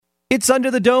It's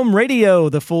Under the Dome Radio,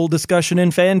 the full discussion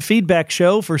and fan feedback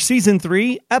show for Season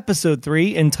 3, Episode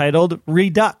 3, entitled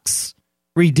Redux.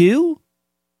 Redo?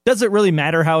 Does it really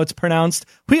matter how it's pronounced?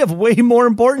 We have way more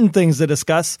important things to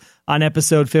discuss on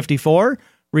Episode 54,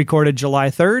 recorded July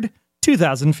 3rd,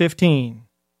 2015.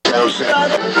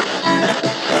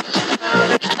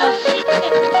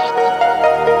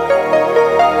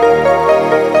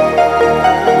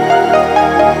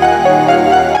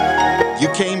 You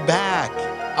came back.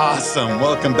 Awesome.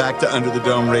 Welcome back to Under the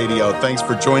Dome Radio. Thanks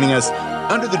for joining us.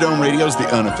 Under the Dome Radio is the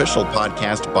unofficial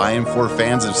podcast by and for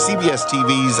fans of CBS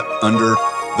TV's Under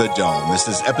the Dome. This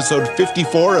is episode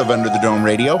 54 of Under the Dome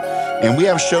Radio, and we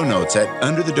have show notes at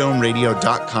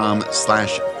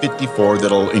underthedomeradio.com/54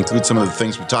 that'll include some of the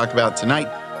things we talked about tonight.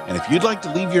 And if you'd like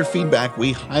to leave your feedback,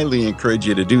 we highly encourage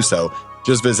you to do so.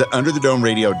 Just visit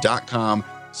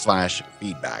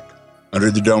underthedomeradio.com/feedback. Under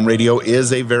the Dome Radio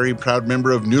is a very proud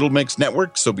member of Noodle Mix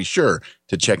Network, so be sure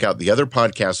to check out the other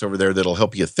podcasts over there that'll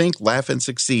help you think, laugh, and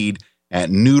succeed at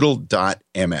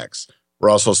noodle.mx. We're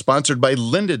also sponsored by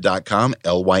lynda.com,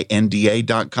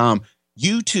 lynda.com.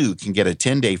 You too can get a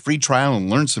 10-day free trial and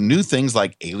learn some new things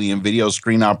like alien video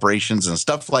screen operations and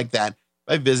stuff like that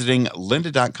by visiting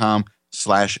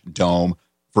lynda.com/dome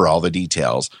for all the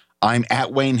details. I'm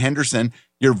at Wayne Henderson,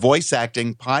 your voice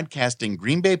acting, podcasting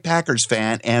Green Bay Packers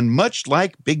fan, and much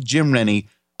like Big Jim Rennie,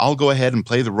 I'll go ahead and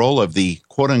play the role of the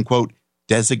quote-unquote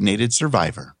designated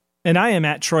survivor. And I am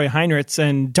at Troy Heinrichs,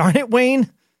 and darn it,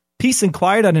 Wayne, peace and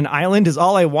quiet on an island is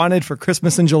all I wanted for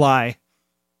Christmas in July.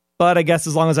 But I guess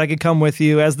as long as I could come with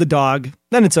you as the dog,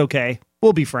 then it's okay.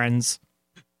 We'll be friends.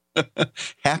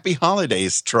 Happy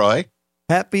holidays, Troy.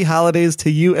 Happy holidays to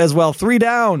you as well. 3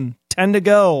 down, 10 to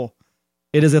go.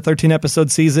 It is a 13-episode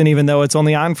season, even though it's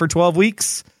only on for 12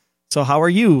 weeks. So how are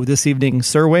you this evening,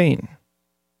 Sir Wayne?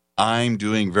 I'm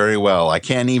doing very well. I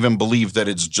can't even believe that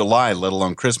it's July, let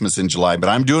alone Christmas in July, but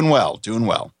I'm doing well,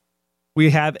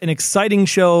 We have an exciting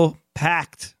show,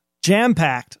 packed,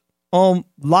 jam-packed,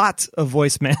 lots of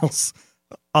voicemails.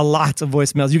 A lot of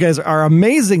voicemails. You guys are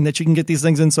amazing that you can get these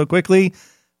things in so quickly,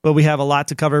 but we have a lot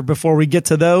to cover before we get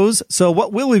to those. So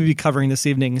what will we be covering this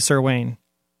evening, Sir Wayne?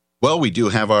 Well, we do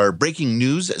have our breaking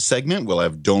news segment. We'll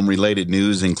have Dome-related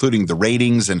news, including the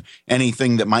ratings and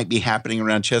anything that might be happening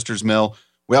around Chester's Mill.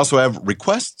 We also have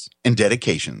requests and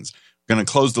dedications. We're going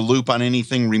to close the loop on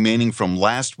anything remaining from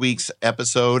last week's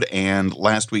episode and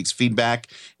last week's feedback,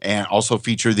 and also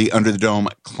feature the Under the Dome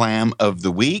Clam of the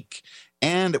Week.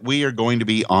 And we are going to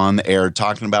be on the air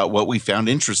talking about what we found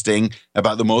interesting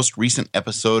about the most recent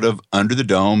episode of Under the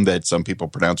Dome that some people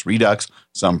pronounce Redux,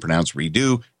 some pronounce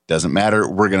Redo. Doesn't matter.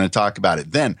 We're going to talk about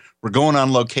it. Then we're going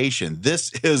on location.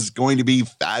 This is going to be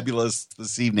fabulous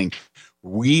this evening.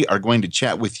 We are going to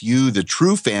chat with you, the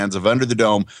true fans of Under the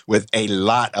Dome, with a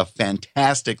lot of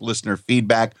fantastic listener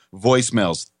feedback,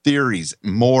 voicemails, theories,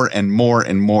 more and more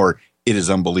and more. It is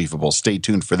unbelievable. Stay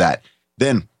tuned for that.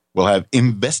 Then we'll have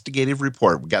investigative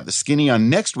report. We got the skinny on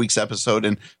next week's episode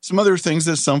and some other things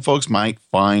that some folks might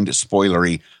find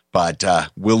spoilery. But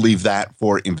we'll leave that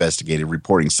for investigative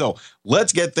reporting. So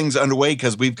let's get things underway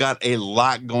because we've got a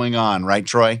lot going on. Right,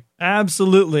 Troy?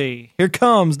 Absolutely. Here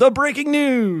comes the breaking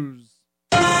news.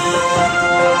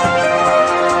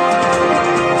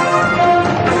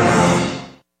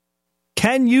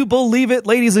 Can you believe it,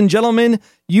 ladies and gentlemen?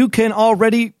 You can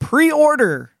already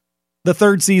pre-order the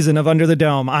 3rd season of Under the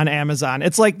Dome on Amazon.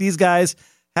 It's like these guys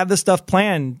have this stuff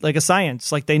planned like a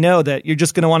science. Like they know that you're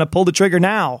just going to want to pull the trigger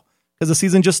now, because the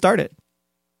season just started.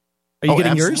 Are you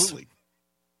getting absolutely. yours?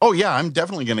 Oh, yeah. I'm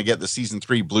definitely going to get the Season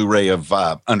 3 Blu-ray of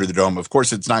Under the Dome. Of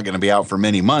course, it's not going to be out for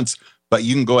many months, but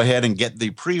you can go ahead and get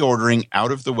the pre-ordering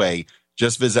out of the way.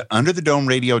 Just visit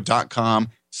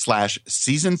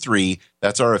underthedomeradio.com/season 3.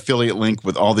 That's our affiliate link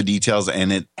with all the details,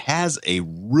 and it has a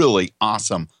really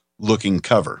awesome looking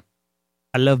cover.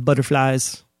 I love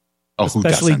butterflies. Oh,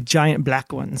 especially giant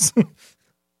black ones.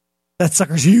 That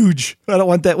sucker's huge. I don't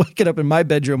want that waking up in my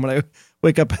bedroom when I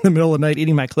wake up in the middle of the night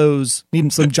eating my clothes, needing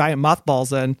some giant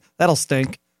mothballs in. That'll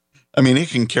stink. I mean, it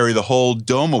can carry the whole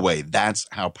dome away. That's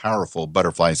how powerful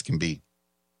butterflies can be.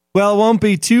 Well, it won't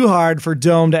be too hard for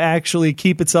Dome to actually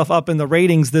keep itself up in the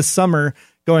ratings this summer,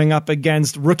 going up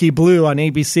against Rookie Blue on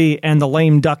ABC and The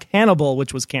Lame Duck Hannibal,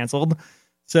 which was canceled.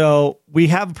 So we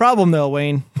have a problem, though,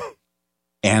 Wayne.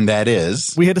 And that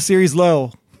is? We hit a series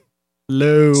low.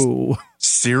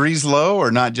 Series low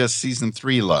or not just season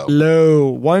 3 low?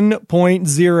 Low.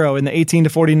 1.0 in the 18 to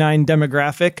 49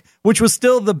 demographic, which was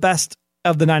still the best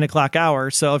of the 9 o'clock hour.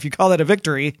 So if you call that a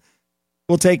victory,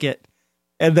 we'll take it.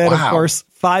 And then, of course,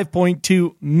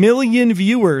 5.2 million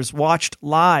viewers watched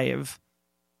live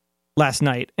last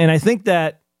night. And I think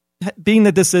that being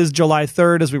that this is July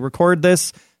 3rd as we record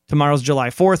this, tomorrow's July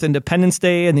 4th, Independence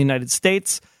Day in the United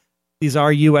States. These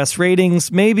are U.S.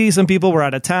 ratings. Maybe some people were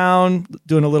out of town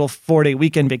doing a little 4-day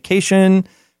weekend vacation.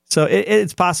 So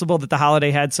it's possible that the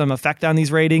holiday had some effect on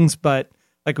these ratings. But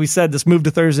like we said, this moved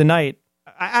to Thursday night.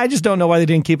 I just don't know why they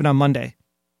didn't keep it on Monday.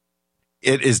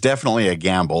 It is definitely a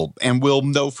gamble, and we'll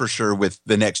know for sure with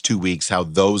the next 2 weeks how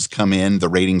those come in, the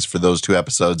ratings for those 2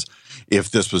 episodes,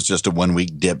 if this was just a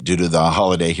 1-week dip due to the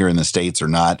holiday here in the States or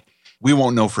not. We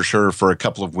won't know for sure for a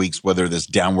couple of weeks whether this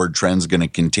downward trend is going to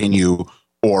continue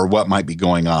or what might be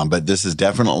going on, but this is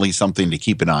definitely something to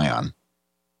keep an eye on.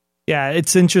 Yeah,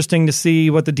 it's interesting to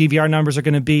see what the DVR numbers are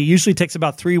going to be. Usually it takes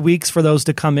about 3 weeks for those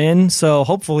to come in, so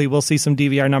hopefully we'll see some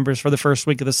DVR numbers for the first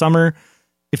week of the summer.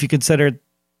 If you consider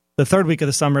the third week of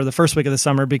the summer, the first week of the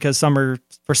summer, because summer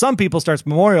for some people starts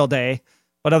Memorial Day,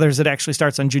 but others it actually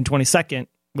starts on June 22nd,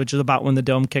 which is about when the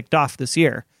Dome kicked off this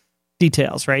year.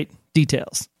 Details, right?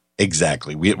 Details.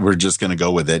 Exactly. We're just going to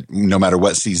go with it no matter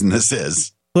what season this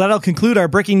is. Well, that'll conclude our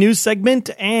breaking news segment,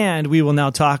 and we will now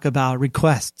talk about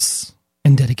requests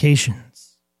and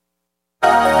dedications.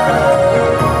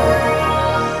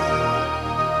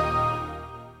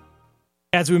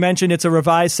 As we mentioned, it's a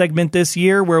revised segment this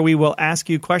year where we will ask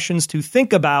you questions to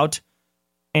think about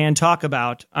and talk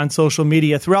about on social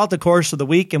media throughout the course of the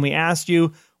week. And we asked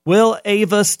you, will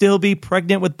Ava still be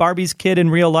pregnant with Barbie's kid in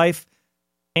real life?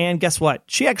 And guess what?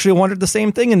 She actually wondered the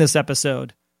same thing in this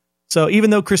episode. So even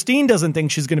though Christine doesn't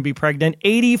think she's going to be pregnant,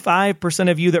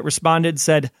 85% of you that responded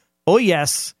said, oh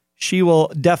yes, she will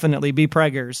definitely be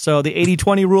preggers. So the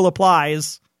 80-20 rule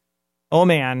applies. Oh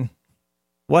man,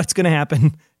 what's going to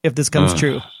happen if this comes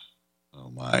true? Oh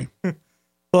my.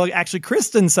 Well, actually,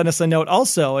 Kristen sent us a note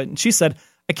also, and she said,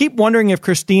 I keep wondering if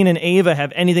Christine and Ava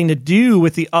have anything to do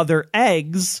with the other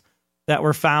eggs that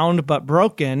were found but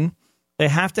broken. They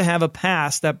have to have a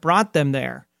past that brought them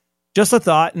there. Just a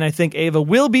thought, and I think Ava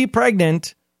will be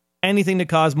pregnant. Anything to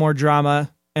cause more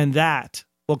drama, and that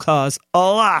will cause a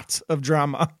lot of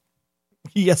drama.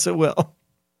 Yes, it will.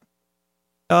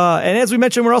 And as we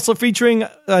mentioned, we're also featuring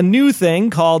a new thing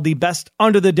called the Best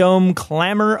Under the Dome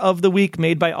Clamor of the Week,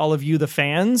 made by all of you, the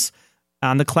fans,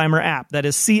 on the Clamor app. That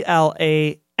is CLAMMR.com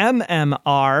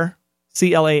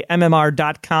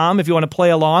if you want to play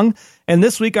along. And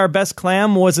this week, our best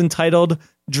clam was entitled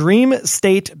Dream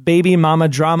State Baby Mama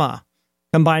Drama,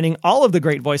 combining all of the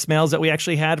great voicemails that we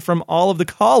actually had from all of the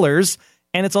callers.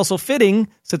 And it's also fitting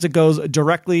since it goes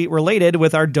directly related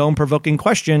with our dome-provoking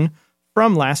question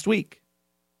from last week.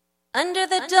 Under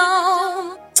the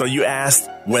dome. So you asked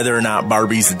whether or not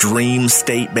Barbie's dream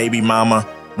state baby mama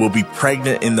will be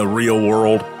pregnant in the real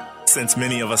world. Since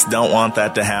many of us don't want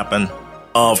that to happen,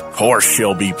 of course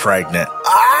she'll be pregnant.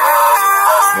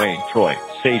 Wayne, Troy,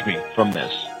 save me from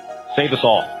this. Save us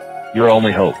all. Your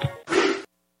only hope.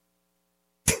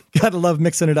 Gotta love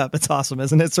mixing it up. It's awesome,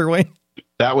 isn't it, Sir Wayne?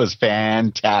 That was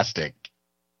fantastic.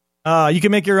 You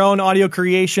can make your own audio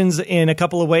creations in a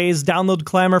couple of ways. Download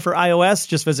Clamor for iOS.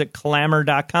 Just visit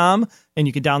clamor.com and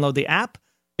you can download the app.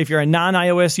 If you're a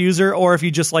non-iOS user, or if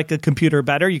you just like a computer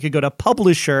better, you could go to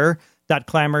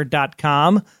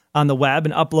publisher.clamor.com on the web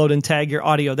and upload and tag your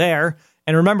audio there.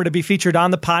 And remember, to be featured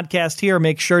on the podcast here,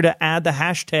 make sure to add the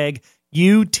hashtag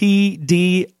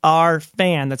UTDR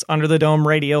fan. That's Under the Dome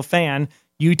Radio fan.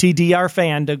 UTDR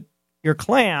fan to your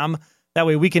clam. That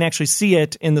way we can actually see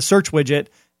it in the search widget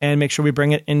and make sure we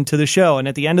bring it into the show. And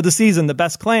at the end of the season, the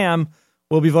best clam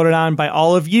will be voted on by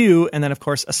all of you. And then, of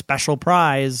course, a special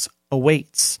prize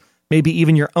awaits. Maybe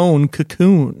even your own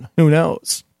cocoon. Who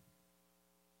knows?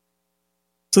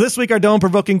 So this week, our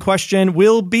dome-provoking question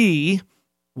will be,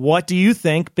 what do you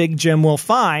think Big Jim will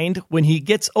find when he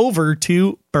gets over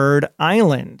to Bird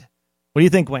Island? What do you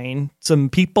think, Wayne? Some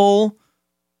people?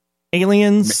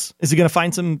 Aliens? Is he going to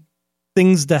find some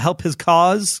things to help his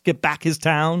cause? Get back his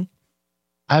town?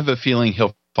 I have a feeling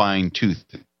he'll find 2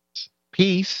 things.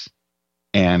 Peace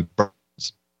and birds.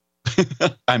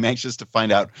 I'm anxious to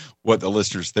find out what the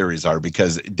listeners' theories are,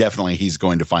 because definitely he's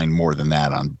going to find more than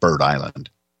that on Bird Island.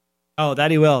 Oh,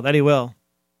 that he will. That he will.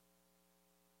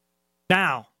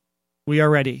 Now, we are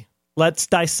ready. Let's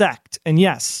dissect. And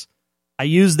yes, I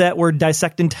use that word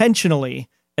dissect intentionally,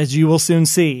 as you will soon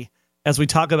see, as we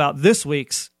talk about this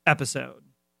week's episode.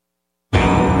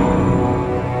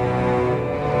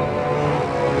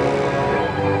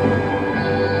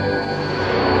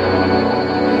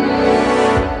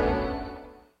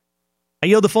 I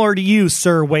yield the floor to you,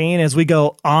 Sir Wayne, as we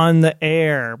go on the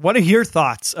air. What are your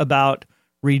thoughts about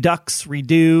Redux,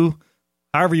 Redo,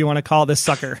 however you want to call this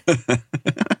sucker?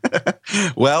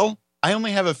 Well, I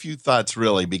only have a few thoughts,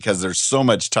 really, because there's so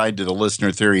much tied to the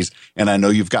listener theories, and I know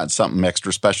you've got something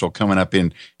extra special coming up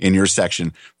in your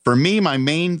section. For me, my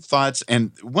main thoughts,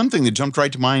 and one thing that jumped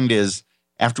right to mind is,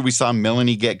 after we saw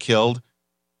Melanie get killed,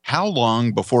 how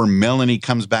long before Melanie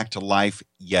comes back to life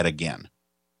yet again?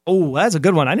 Oh, that's a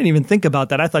good one. I didn't even think about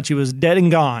that. I thought she was dead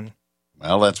and gone.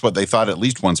 Well, that's what they thought at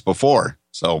least once before.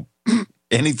 So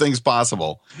anything's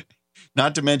possible.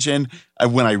 Not to mention,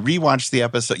 when I rewatched the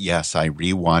episode, yes, I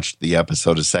rewatched the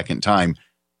episode a second time.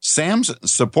 Sam's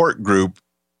support group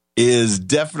is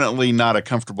definitely not a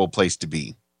comfortable place to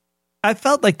be. I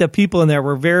felt like the people in there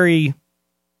were very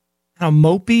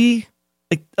mopey,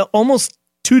 like almost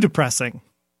too depressing.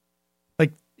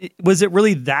 Like, was it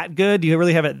really that good? Do you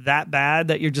really have it that bad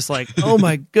that you're just like, oh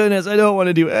my goodness, I don't want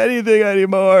to do anything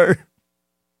anymore?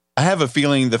 I have a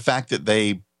feeling the fact that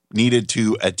they needed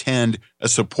to attend a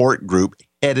support group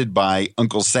headed by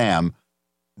Uncle Sam,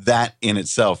 that in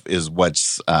itself is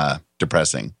what's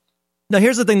depressing. Now,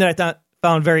 here's the thing that I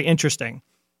found very interesting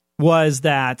was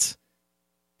that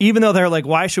even though they're like,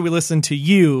 why should we listen to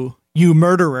you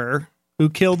murderer who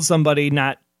killed somebody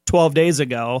not 12 days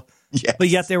ago, yes. But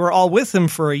yet they were all with him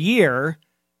for a year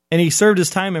and he served his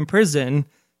time in prison.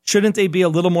 Shouldn't they be a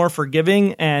little more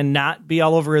forgiving and not be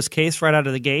all over his case right out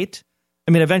of the gate?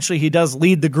 I mean, eventually he does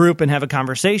lead the group and have a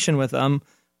conversation with them,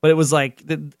 but it was like,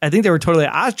 I think they were totally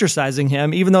ostracizing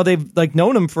him, even though they've like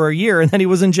known him for a year and then he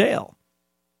was in jail.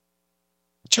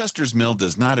 Chester's Mill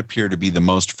does not appear to be the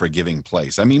most forgiving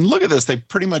place. I mean, look at this. They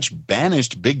pretty much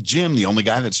banished Big Jim, the only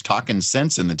guy that's talking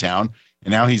sense in the town.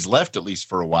 And now he's left at least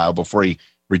for a while before he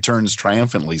returns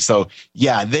triumphantly. So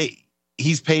yeah,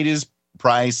 he's paid his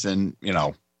price, and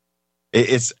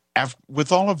it's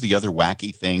with all of the other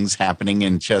wacky things happening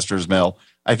in Chester's Mill,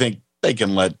 I think they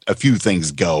can let a few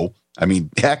things go. I mean,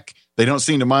 heck, they don't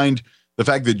seem to mind the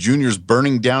fact that Junior's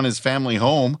burning down his family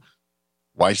home.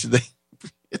 Why should they?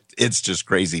 It's just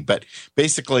crazy. But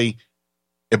basically,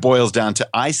 it boils down to,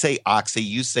 I say oxy,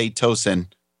 you say Tosin.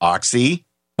 Oxy.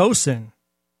 Tosin.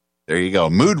 There you go.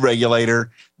 Mood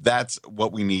regulator. That's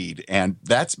what we need. And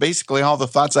that's basically all the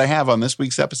thoughts I have on this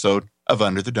week's episode of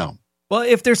Under the Dome. Well,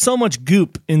 if there's so much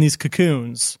goop in these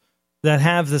cocoons that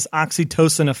have this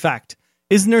oxytocin effect,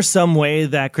 isn't there some way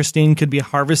that Christine could be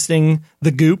harvesting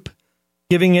the goop,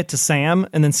 giving it to Sam,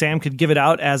 and then Sam could give it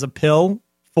out as a pill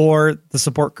for the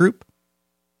support group?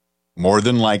 More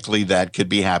than likely, that could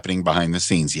be happening behind the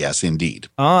scenes. Yes, indeed.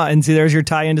 And see, there's your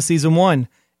tie into season 1.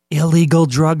 Illegal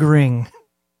drug ring.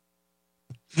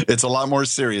 It's a lot more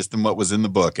serious than what was in the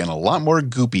book, and a lot more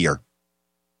goopier.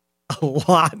 A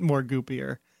lot more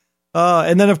goopier.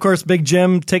 And then, of course, Big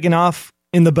Jim taking off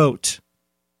in the boat.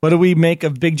 What do we make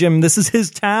of Big Jim? This is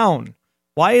his town.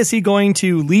 Why is he going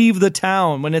to leave the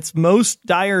town when its most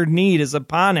dire need is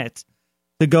upon it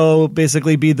to go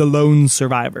basically be the lone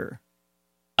survivor?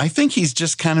 I think he's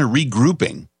just kind of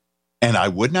regrouping. And I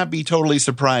would not be totally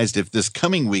surprised if this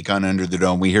coming week on Under the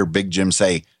Dome, we hear Big Jim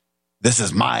say, "This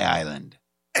is my island."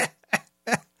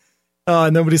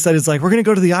 And nobody said, it's like, we're going to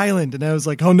go to the island. And I was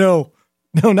like, oh, no,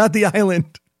 not the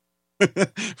island.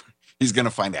 He's going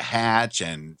to find a hatch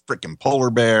and freaking polar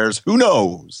bears. Who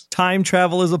knows? Time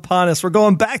travel is upon us. We're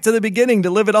going back to the beginning to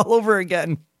live it all over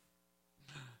again.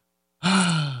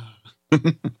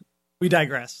 We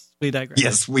digress.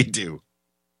 Yes, we do.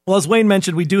 Well, as Wayne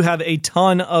mentioned, we do have a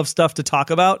ton of stuff to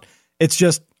talk about. It's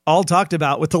just all talked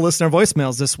about with the listener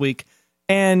voicemails this week.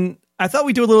 And I thought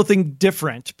we'd do a little thing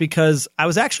different because I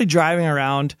was actually driving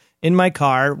around in my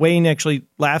car. Wayne actually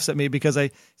laughs at me because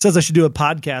says I should do a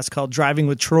podcast called Driving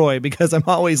with Troy because I'm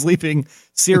always leaving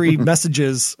Siri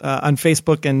messages on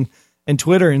Facebook and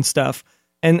Twitter and stuff.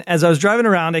 And as I was driving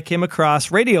around, I came across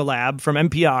Radiolab from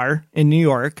NPR in New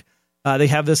York. They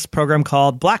have this program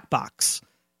called Black Box.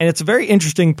 And it's a very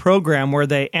interesting program where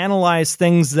they analyze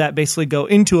things that basically go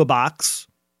into a box,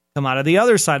 come out of the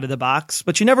other side of the box,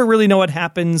 but you never really know what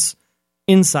happens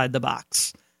inside the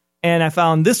box. And I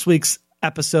found this week's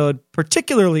episode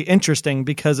particularly interesting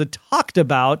because it talked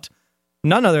about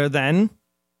none other than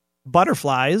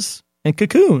butterflies and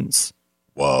cocoons.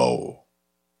 Whoa.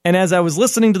 And as I was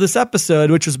listening to this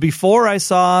episode, which was before I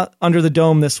saw Under the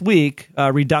Dome this week,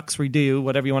 Redux, Redo,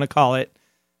 whatever you want to call it,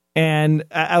 and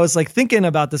I was like thinking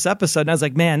about this episode, and I was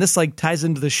like, man, this like ties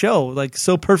into the show like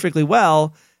so perfectly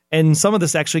well. And some of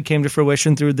this actually came to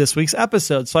fruition through this week's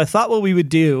episode. So I thought what we would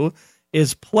do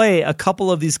is play a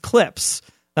couple of these clips.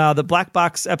 The Black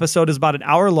Box episode is about an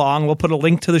hour long. We'll put a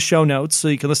link to the show notes so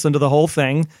you can listen to the whole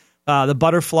thing. The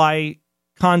butterfly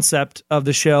concept of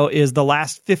the show is the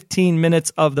last 15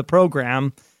 minutes of the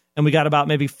program. And we got about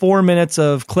maybe 4 minutes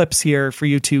of clips here for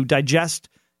you to digest.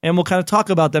 And we'll kind of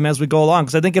talk about them as we go along.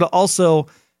 Because I think it'll also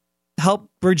help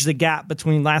bridge the gap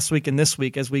between last week and this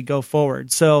week as we go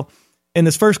forward. So in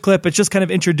this first clip, it's just kind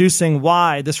of introducing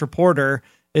why this reporter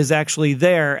is actually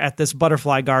there at this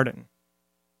butterfly garden.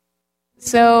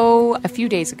 So a few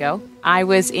days ago, I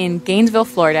was in Gainesville,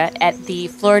 Florida, at the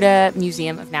Florida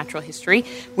Museum of Natural History,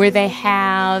 where they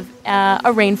have a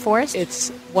rainforest.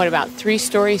 It's, about 3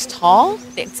 stories tall?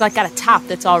 It's like got a top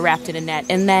that's all wrapped in a net,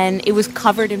 and then it was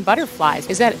covered in butterflies.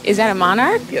 Is that a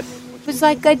monarch? Yes. It was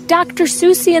like a Dr.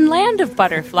 Seussian land of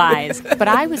butterflies. But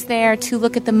I was there to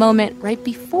look at the moment right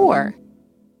before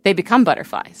they become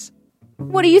butterflies.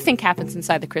 What do you think happens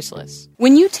inside the chrysalis?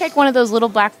 When you take one of those little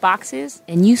black boxes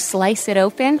and you slice it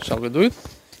open... Shall we do it?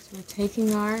 So we're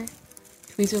taking our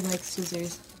tweezer-like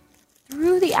scissors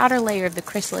through the outer layer of the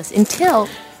chrysalis until...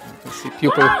 I see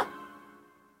pupil.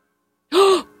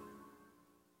 Oh.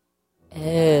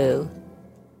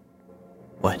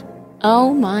 What?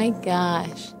 Oh my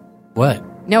gosh. What?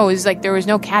 No, it was like there was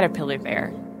no caterpillar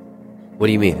there. What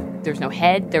do you mean? There was no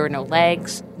head, there were no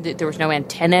legs, there was no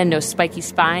antenna, no spiky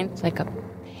spine. It's like a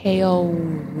pale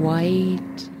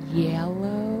white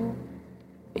yellow.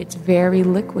 It's very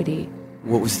liquidy.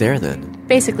 What was there then?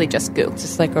 Basically just goo.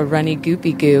 Just like a runny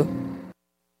goopy goo.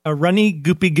 A runny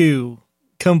goopy goo,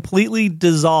 completely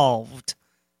dissolved.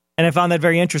 And I found that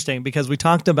very interesting because we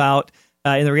talked about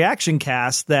in the reaction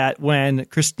cast that when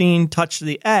Christine touched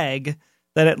the egg,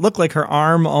 that it looked like her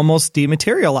arm almost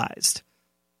dematerialized.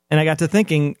 And I got to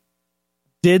thinking,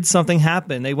 did something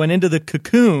happen? They went into the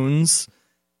cocoons,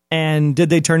 and did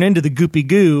they turn into the goopy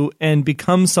goo and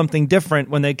become something different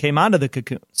when they came out of the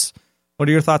cocoons? What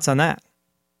are your thoughts on that?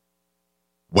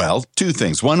 Well, 2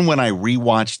 things. One, when I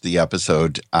rewatched the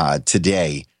episode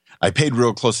today, I paid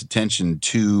real close attention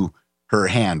to her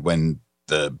hand when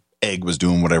the egg was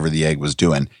doing whatever the egg was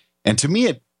doing. And to me,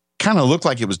 it kind of looked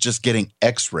like it was just getting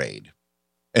x-rayed.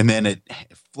 And then it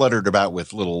fluttered about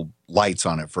with little lights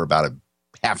on it for about a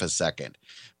half a second.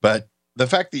 But the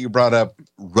fact that you brought up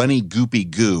runny goopy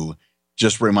goo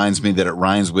just reminds me that it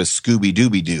rhymes with Scooby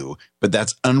Dooby Doo, but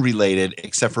that's unrelated,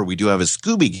 except for we do have a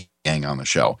Scooby gang on the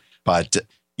show. But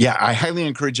yeah, I highly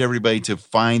encourage everybody to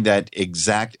find that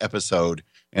exact episode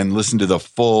and listen to the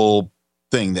full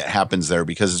thing that happens there,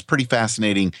 because it's pretty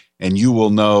fascinating, and you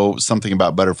will know something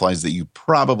about butterflies that you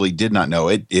probably did not know.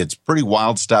 It's pretty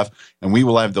wild stuff, and we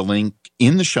will have the link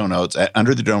in the show notes at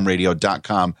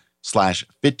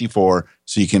underthedomeradio.com/54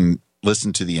 so you can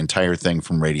listen to the entire thing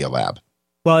from Radiolab.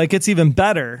 Well, it gets even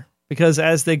better because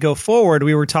as they go forward,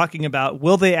 we were talking about,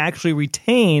 will they actually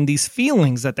retain these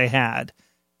feelings that they had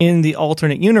in the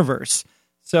alternate universe?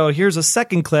 So here's a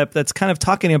second clip that's kind of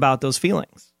talking about those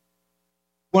feelings.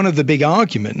 One of the big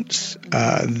arguments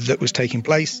that was taking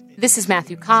place. This is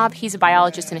Matthew Cobb. He's a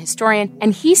biologist and a historian,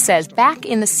 and he says back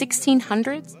in the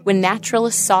 1600s, when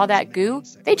naturalists saw that goo,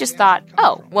 they just thought,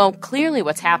 oh, well, clearly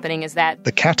what's happening is that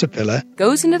The caterpillar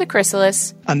goes into the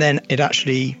chrysalis, and then it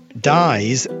actually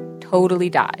dies. Totally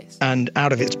dies. And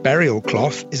out of its burial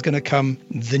cloth is going to come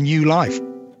the new life.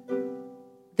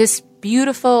 This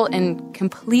beautiful and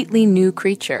completely new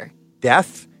creature.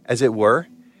 Death, as it were,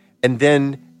 and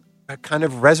then a kind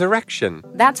of resurrection.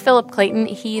 That's Philip Clayton.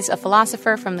 He's a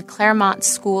philosopher from the Claremont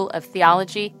School of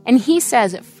Theology. And he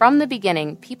says that from the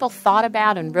beginning, people thought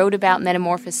about and wrote about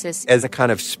metamorphosis as a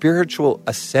kind of spiritual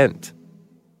ascent.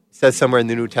 It says somewhere in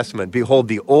the New Testament, behold,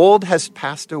 the old has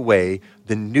passed away,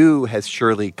 the new has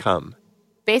surely come.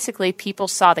 Basically, people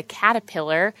saw the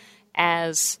caterpillar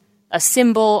as a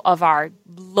symbol of our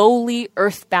lowly,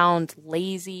 earthbound,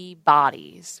 lazy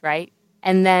bodies, right?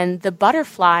 And then the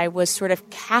butterfly was sort of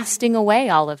casting away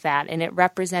all of that, and it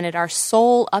represented our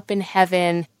soul up in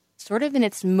heaven, sort of in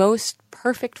its most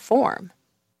perfect form.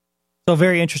 So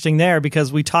very interesting there,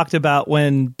 because we talked about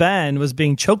when Ben was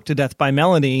being choked to death by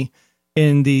Melanie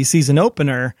in the season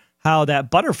opener, how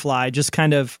that butterfly just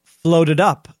kind of floated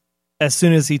up as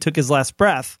soon as he took his last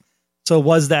breath. So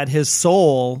was that his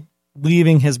soul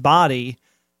leaving his body?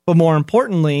 But more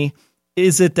importantly,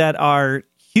 is it that our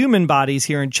human bodies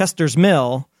here in Chester's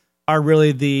Mill are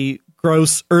really the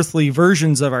gross earthly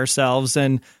versions of ourselves,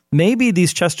 and maybe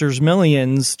these Chester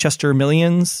Millions,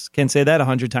 can't say that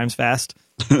 100 times fast,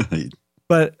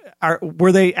 but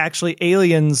were they actually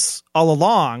aliens all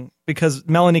along? Because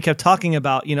Melanie kept talking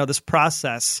about, this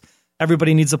process.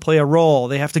 Everybody needs to play a role.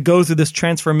 They have to go through this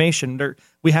transformation.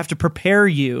 We have to prepare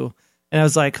you. And I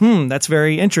was like, that's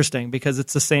very interesting, because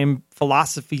it's the same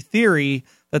philosophy theory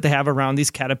that they have around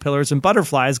these caterpillars and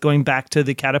butterflies, going back to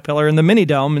the caterpillar in the mini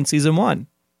dome in season 1.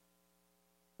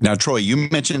 Now, Troy, you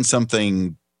mentioned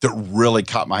something that really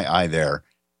caught my eye there.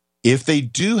 If they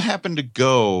do happen to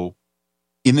go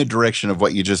in the direction of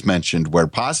what you just mentioned, where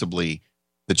possibly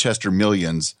the Chester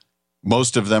Millions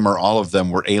most of them or all of them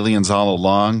were aliens all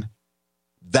along,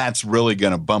 that's really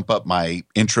going to bump up my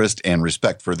interest and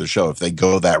respect for the show if they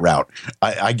go that route.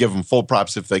 I give them full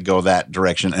props if they go that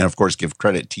direction, and of course give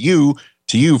credit to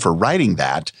you for writing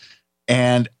that.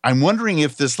 And I'm wondering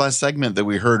if this last segment that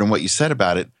we heard and what you said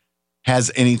about it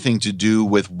has anything to do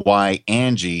with why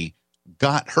Angie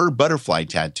got her butterfly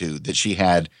tattoo that she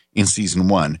had in season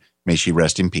 1. May she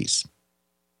rest in peace.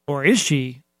 Or is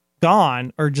she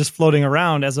gone or just floating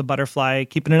around as a butterfly,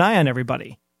 keeping an eye on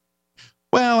everybody?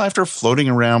 Well, after floating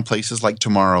around places like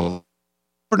Tomorrow,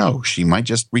 or no, she might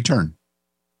just return.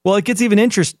 Well, it gets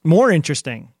even more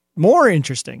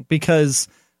interesting because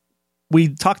we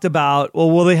talked about, well,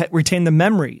 will they retain the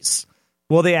memories?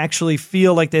 Will they actually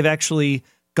feel like they've actually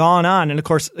gone on? And of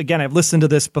course, again, I've listened to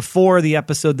this before the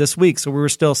episode this week, so we were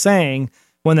still saying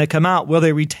when they come out, will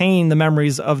they retain the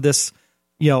memories of this,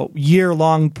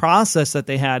 year-long process that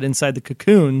they had inside the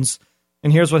cocoons?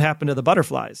 And here's what happened to the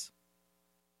butterflies.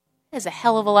 There's a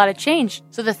hell of a lot of change.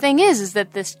 So the thing is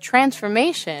that this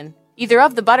transformation, either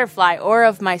of the butterfly or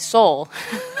of my soul,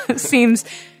 seems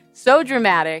so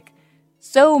dramatic,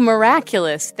 so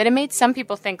miraculous, that it made some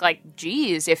people think like,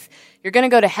 geez, if you're going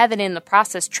to go to heaven in the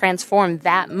process transform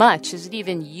that much, is it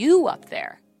even you up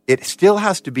there? It still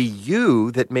has to be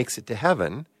you that makes it to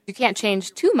heaven. You can't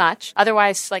change too much.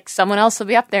 Otherwise, like, someone else will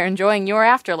be up there enjoying your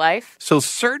afterlife. So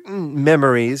certain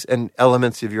memories and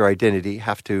elements of your identity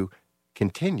have to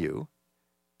continue,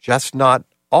 just not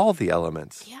all the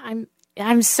elements. Yeah,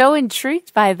 I'm so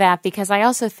intrigued by that, because I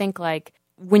also think, like,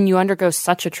 when you undergo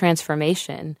such a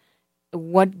transformation,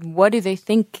 what do they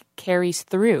think carries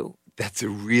through? That's a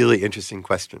really interesting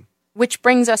question. Which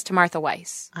brings us to Martha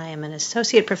Weiss. I am an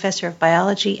associate professor of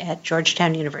biology at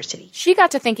Georgetown University. She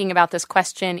got to thinking about this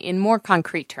question in more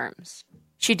concrete terms.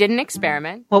 She did an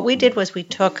experiment. What we did was we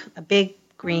took a big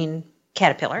green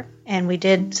caterpillar and we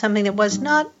did something that was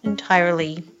not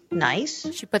entirely nice.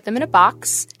 She put them in a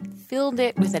box, filled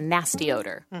it with a nasty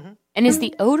odor. Mm-hmm. And is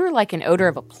the odor like an odor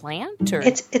of a plant? Or?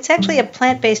 It's actually a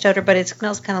plant-based odor, but it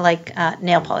smells kind of like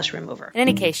nail polish remover. In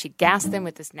any case, she gassed them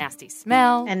with this nasty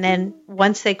smell. And then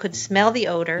once they could smell the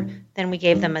odor, then we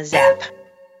gave them a zap.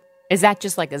 Is that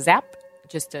just like a zap?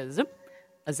 Just a zip?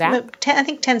 A zap? I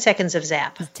think 10 seconds of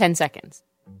zap. 10 seconds.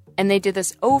 And they did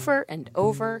this over and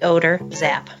over. Odor,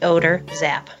 zap, odor,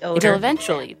 zap, odor. Until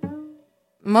eventually,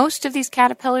 most of these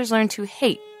caterpillars learn to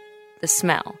hate the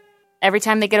smell. Every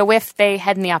time they get a whiff, they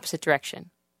head in the opposite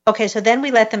direction. Okay, so then we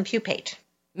let them pupate.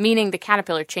 Meaning the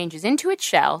caterpillar changes into its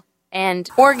shell, and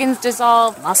organs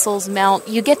dissolve, muscles melt.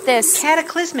 You get this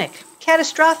cataclysmic,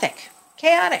 catastrophic,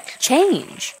 chaotic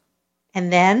change.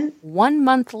 And then 1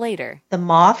 month later, the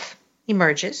moth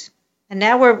emerges. And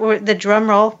now we're the drum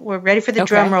roll. We're ready for the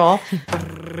drum roll.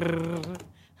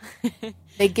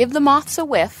 They give the moths a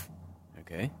whiff.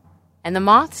 Okay. And the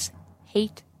moths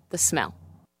hate the smell.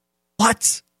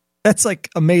 What? That's like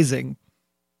amazing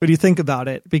when you think about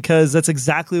it, because that's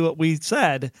exactly what we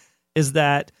said, is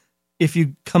that if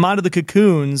you come out of the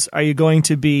cocoons, are you going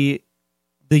to be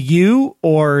the you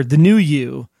or the new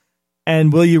you?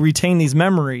 And will you retain these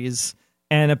memories?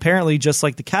 And apparently, just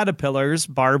like the caterpillars,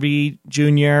 Barbie,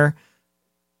 Junior,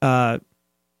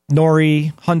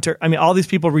 Nori, Hunter, I mean, all these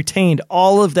people retained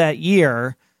all of that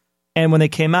year. And when they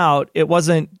came out, it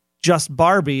wasn't just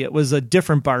Barbie. It was a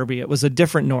different Barbie. It was a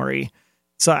different Nori.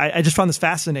 So I just found this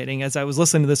fascinating as I was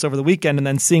listening to this over the weekend and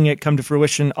then seeing it come to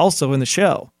fruition also in the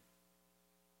show.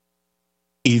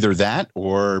 Either that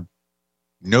or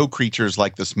no creatures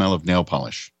like the smell of nail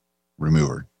polish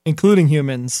remover. Including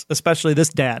humans, especially this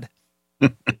dad.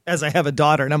 As I have a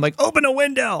daughter and I'm like, open a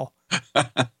window.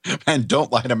 And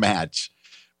don't light a match.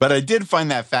 But I did find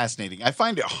that fascinating. I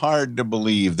find it hard to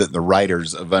believe that the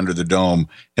writers of Under the Dome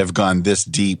have gone this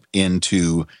deep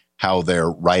into how they're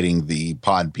writing the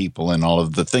pod people and all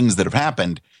of the things that have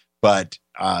happened. But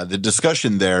the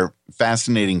discussion there,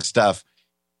 fascinating stuff.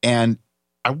 And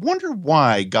I wonder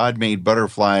why God made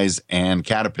butterflies and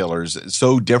caterpillars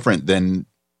so different than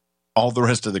all the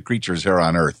rest of the creatures here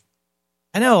on Earth.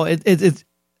 I know. It's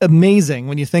amazing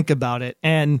when you think about it.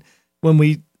 And when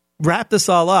we wrap this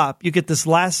all up, you get this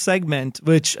last segment,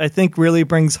 which I think really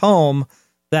brings home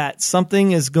that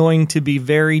something is going to be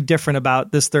very different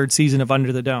about this third season of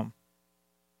Under the Dome.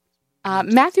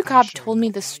 Matthew Cobb told me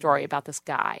this story about this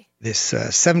guy. This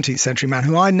 17th century man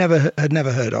who I had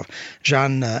never heard of.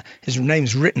 Jan, his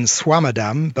name's written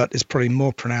Swammerdam, but is probably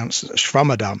more pronounced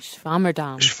Schwammerdam.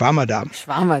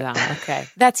 Schwammerdam, okay.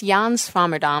 That's Jan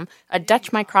Swammerdam, a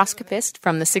Dutch microscopist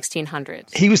from the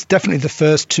 1600s. He was definitely the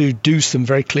first to do some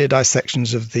very clear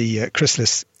dissections of the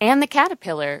chrysalis. And the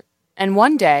caterpillar. And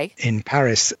one day, in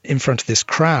Paris, in front of this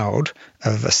crowd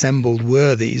of assembled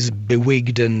worthies,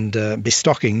 bewigged and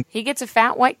bestocking, he gets a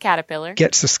fat white caterpillar,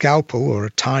 gets a scalpel or a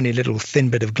tiny little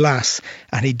thin bit of glass,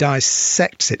 and he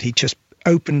dissects it. He just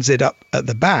opens it up at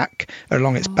the back,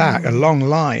 along its back, a long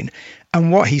line.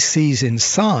 And what he sees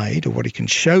inside, or what he can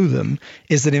show them,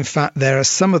 is that in fact there are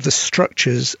some of the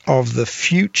structures of the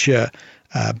future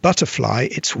butterfly,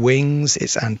 its wings,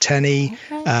 its antennae,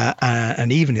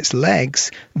 and even its legs,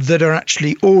 that are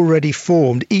actually already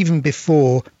formed even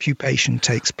before pupation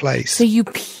takes place. So you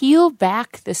peel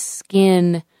back the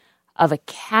skin of a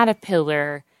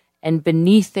caterpillar, and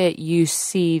beneath it you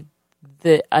see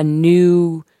the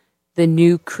new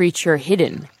creature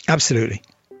hidden. Absolutely.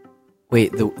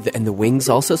 Wait, and the wings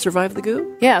also survive the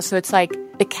goo? Yeah, so it's like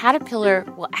the caterpillar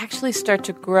will actually start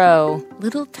to grow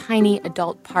little tiny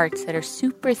adult parts that are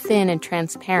super thin and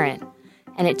transparent,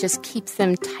 and it just keeps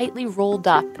them tightly rolled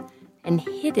up and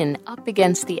hidden up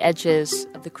against the edges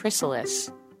of the chrysalis,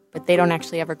 but they don't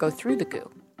actually ever go through the goo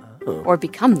or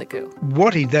become the goo.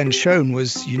 What he'd then shown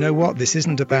was, you know what, this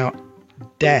isn't about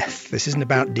death, this isn't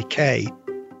about decay,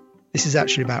 this is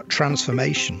actually about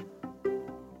transformation.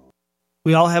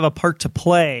 We all have a part to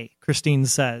play, Christine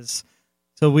says.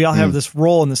 So we all have this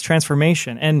role in this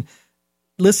transformation. And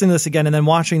listening to this again and then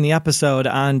watching the episode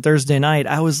on Thursday night,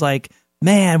 I was like,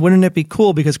 man, wouldn't it be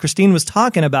cool? Because Christine was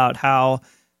talking about how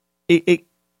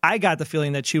I got the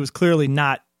feeling that she was clearly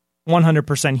not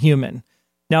 100% human.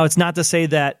 Now, it's not to say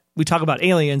that we talk about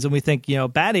aliens and we think,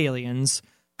 bad aliens.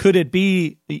 Could it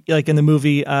be like in the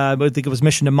movie, I think it was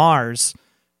Mission to Mars,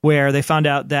 where they found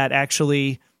out that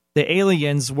actually the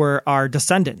aliens were our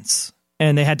descendants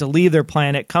and they had to leave their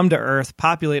planet, come to Earth,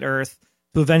 populate Earth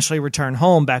to eventually return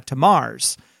home back to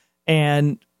Mars.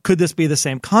 And could this be the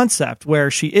same concept where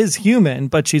she is human,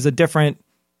 but she's a different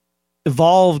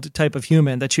evolved type of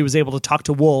human, that she was able to talk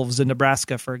to wolves in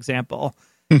Nebraska, for example?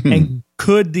 And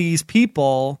could these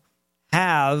people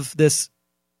have this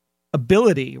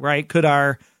ability, right? Could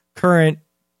our current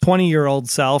 20-year-old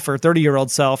self or 30-year-old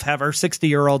self have our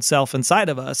 60-year-old self inside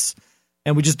of us?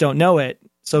 And we just don't know it.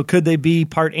 So could they be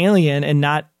part alien and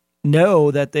not know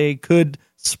that they could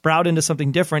sprout into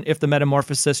something different if the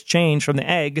metamorphosis change from the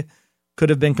egg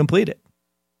could have been completed?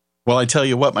 Well, I tell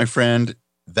you what, my friend,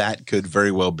 that could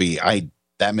very well be.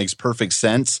 That makes perfect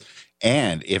sense.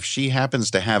 And if she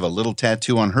happens to have a little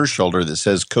tattoo on her shoulder that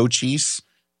says Cochise,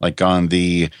 like on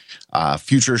the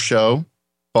future show,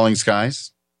 Falling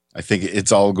Skies, I think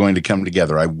it's all going to come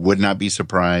together. I would not be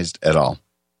surprised at all.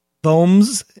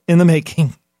 Bones in the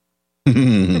making.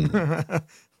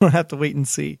 We'll have to wait and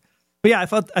see. But yeah,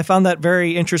 I found that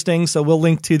very interesting. So we'll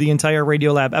link to the entire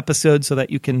Radiolab episode so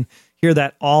that you can hear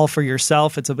that all for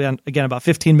yourself. It's again about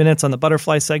 15 minutes on the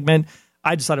butterfly segment.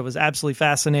 I just thought it was absolutely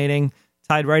fascinating.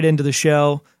 Tied right into the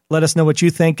show. Let us know what you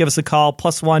think. Give us a call,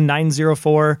 +1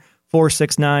 904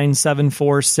 469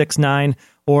 7469,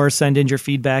 or send in your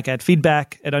feedback at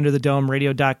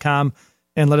feedback@underthedomeradio.com.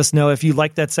 And let us know if you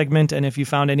liked that segment and if you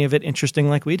found any of it interesting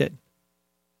like we did.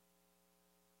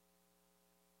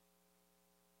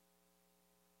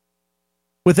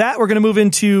 With that, we're going to move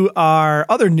into our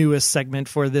other newest segment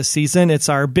for this season. It's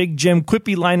our Big Jim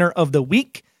Quippy Liner of the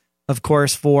Week. Of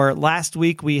course, for last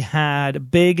week, we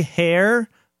had Big Hair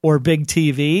or Big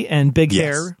TV, and Big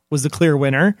Hair was the clear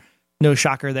winner. No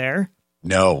shocker there.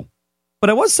 No.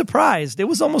 But I was surprised. It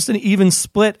was almost an even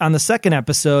split on the second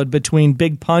episode between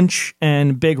Big Punch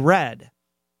and Big Red.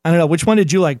 I don't know. Which one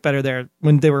did you like better there?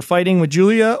 When they were fighting with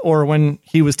Julia or when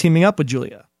he was teaming up with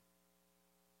Julia?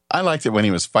 I liked it when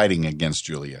he was fighting against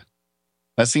Julia.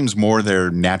 That seems more their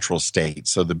natural state.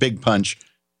 So the Big Punch,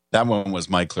 that one was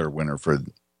my clear winner for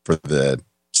the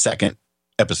second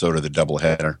episode of the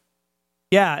doubleheader.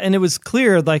 Yeah, and it was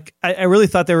clear, like, I really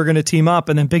thought they were going to team up,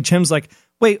 and then Big Jim's like,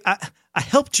 wait, I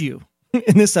helped you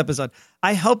in this episode.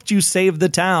 I helped you save the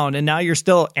town, and now you're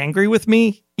still angry with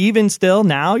me? Even still,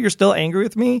 now you're still angry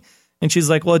with me? And she's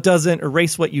like, well, it doesn't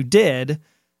erase what you did,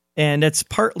 and it's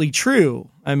partly true.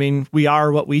 I mean, we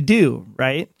are what we do,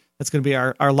 right? That's going to be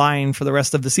our line for the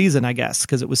rest of the season, I guess,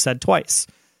 because it was said twice.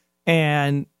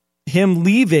 And him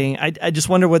leaving, I just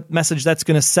wonder what message that's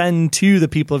going to send to the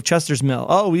people of Chester's Mill.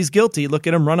 Oh, he's guilty. Look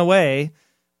at him run away.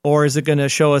 Or is it going to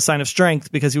show a sign of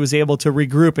strength because he was able to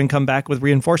regroup and come back with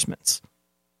reinforcements?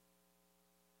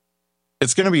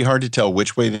 It's going to be hard to tell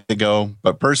which way they go.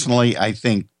 But personally, I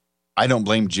think I don't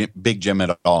blame Big Jim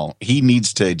at all. He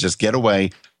needs to just get away,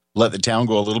 let the town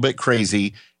go a little bit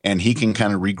crazy, and he can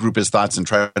kind of regroup his thoughts and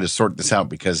try to sort this out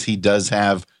because he does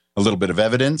have a little bit of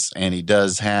evidence and he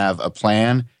does have a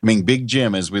plan. I mean, Big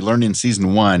Jim, as we learned in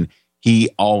season 1, he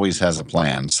always has a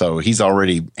plan. So he's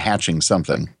already hatching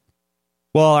something.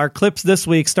 Well, our clips this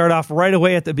week start off right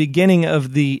away at the beginning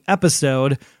of the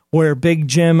episode where Big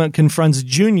Jim confronts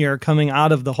Junior coming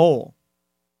out of the hole.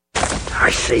 I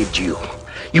saved you.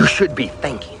 You should be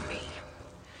thanking me.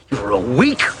 You were a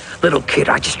weak little kid.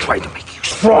 I just tried to make you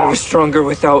strong. I'm stronger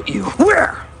without you.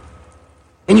 Where?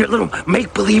 In your little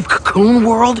make-believe cocoon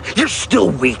world? You're still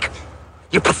weak.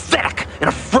 You're pathetic and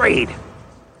afraid.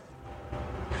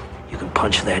 You can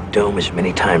punch that dome as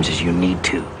many times as you need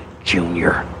to,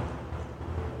 Junior.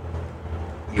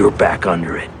 You're back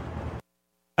under it.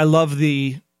 I love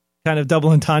the kind of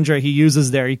double entendre he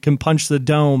uses there. You can punch the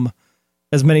dome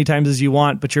as many times as you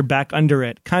want, but you're back under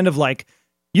it. Kind of like,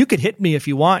 you could hit me if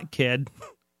you want, kid,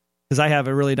 because I have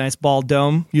a really nice ball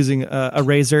dome using a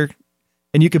razor,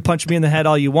 and you could punch me in the head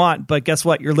all you want, but guess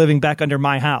what? You're living back under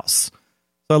my house.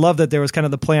 So I love that there was kind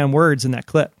of the play on words in that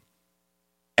clip.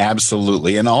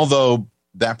 Absolutely. And although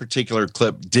that particular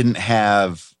clip didn't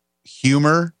have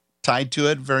humor tied to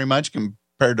it very much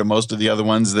compared to most of the other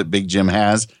ones that Big Jim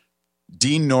has,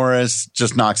 Dean Norris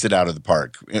just knocks it out of the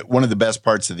park. One of the best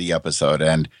parts of the episode.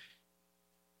 And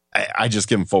I just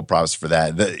give him full props for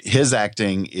that. His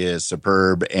acting is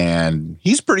superb, and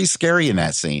he's pretty scary in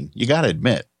that scene. You got to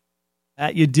admit.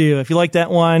 That you do. If you like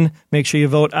that one, make sure you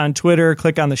vote on Twitter.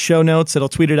 Click on the show notes. It'll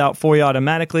tweet it out for you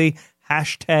automatically.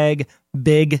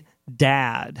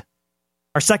 #BigDad.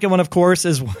 Our second one, of course,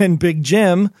 is when Big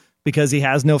Jim, because he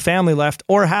has no family left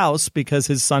or house because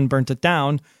his son burnt it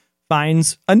down,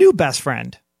 finds a new best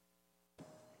friend.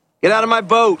 Get out of my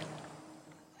boat.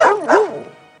 Go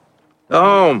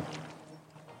home.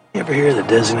 You ever hear of the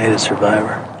designated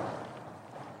survivor?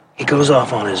 He goes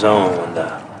off on his own when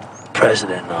the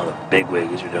president and all the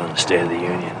bigwigs are doing the State of the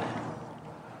Union.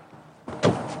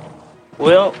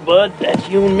 Well, bud, that's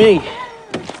you and me.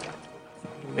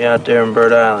 Meet me out there in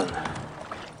Bird Island.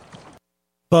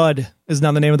 Bud is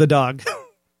now the name of the dog.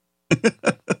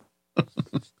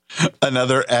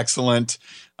 Another excellent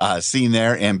scene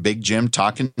there, and Big Jim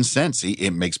talking sense.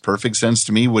 It makes perfect sense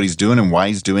to me what he's doing and why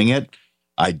he's doing it.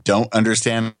 I don't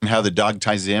understand how the dog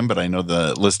ties in, but I know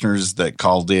the listeners that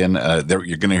called in, you're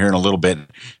going to hear in a little bit,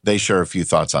 they share a few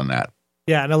thoughts on that.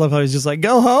 Yeah, and I love how he's just like,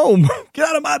 go home. Get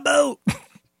out of my boat.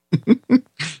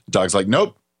 Dog's like,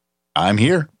 nope, I'm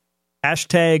here.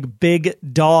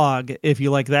 #BigDog. If you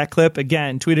like that clip,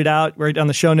 again, tweet it out right on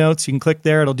the show notes. You can click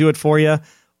there. It'll do it for you.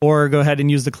 Or go ahead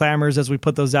and use the clamors as we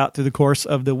put those out through the course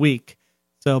of the week.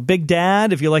 So Big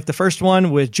Dad, if you like the first one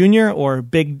with Junior, or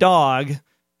Big Dog,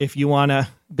 if you want to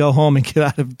go home and get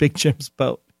out of Big Jim's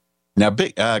boat. Now,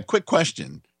 quick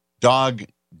question. Dog,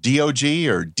 D-O-G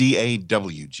or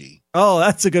D-A-W-G? Oh,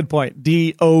 that's a good point.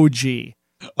 D-O-G.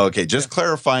 Okay, just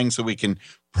clarifying so we can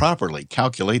properly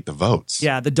calculate the votes.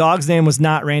 Yeah, the dog's name was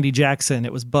not Randy Jackson.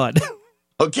 It was Bud.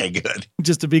 Okay, good.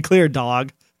 Just to be clear,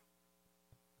 dog.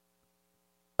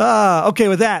 Okay,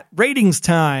 with that, ratings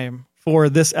time for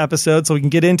this episode so we can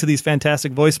get into these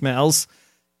fantastic voicemails.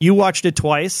 You watched it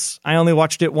twice. I only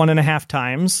watched it 1.5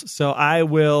 times, so I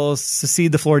will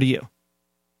cede the floor to you.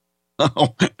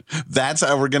 Oh, that's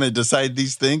how we're going to decide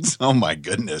these things? Oh, my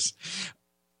goodness.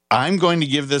 I'm going to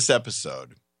give this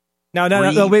episode...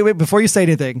 No, wait, before you say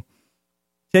anything,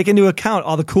 take into account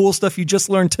all the cool stuff you just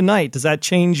learned tonight. Does that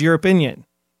change your opinion?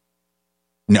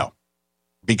 No,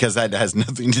 because that has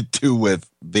nothing to do with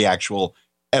the actual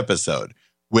episode,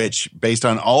 which, based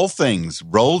on all things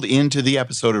rolled into the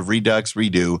episode of Redux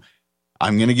Redo,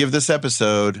 I'm going to give this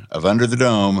episode of Under the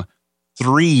Dome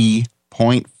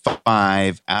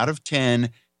 3.5 out of 10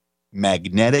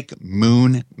 magnetic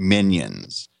moon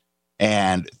minions.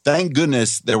 And thank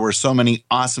goodness there were so many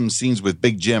awesome scenes with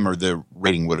Big Jim, or the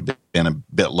rating would have been a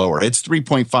bit lower. It's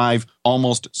 3.5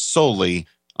 almost solely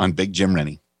on Big Jim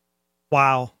Rennie.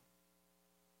 Wow.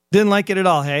 Didn't like it at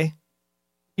all, hey?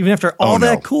 Even after all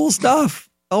that cool stuff.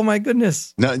 Oh, my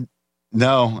goodness. No,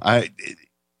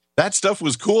 that stuff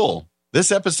was cool.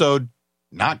 This episode,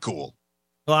 not cool.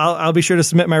 Well, I'll be sure to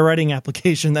submit my writing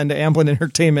application then to Amblin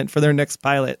Entertainment for their next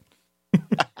pilot.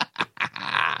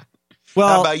 Well,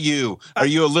 how about you? Are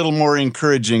you a little more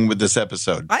encouraging with this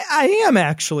episode? I am,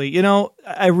 actually. You know,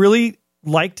 I really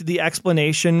liked the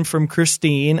explanation from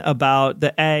Christine about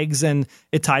the eggs, and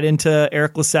it tied into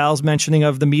Eric LaSalle's mentioning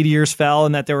of the meteors fell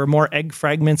and that there were more egg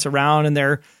fragments around, and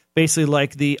they're basically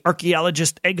like the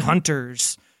archaeologist egg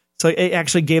hunters. So it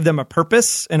actually gave them a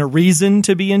purpose and a reason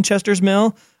to be in Chester's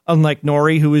Mill, unlike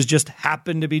Nori, who was just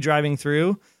happened to be driving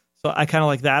through. So I kind of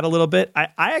like that a little bit. I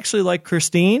actually like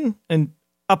Christine, and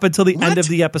up until the end of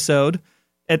the episode,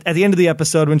 at the end of the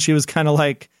episode when she was kind of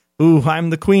like, ooh, I'm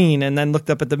the queen, and then looked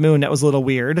up at the moon, that was a little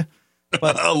weird.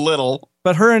 But, a little.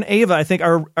 But her and Ava, I think,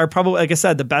 are probably, like I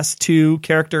said, the best two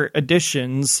character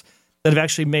additions. that have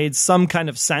actually made some kind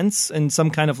of sense and some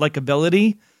kind of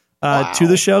likability to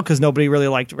the show, because nobody really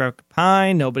liked Rebecca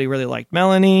Pine. Nobody really liked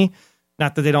Melanie.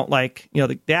 Not that they don't like,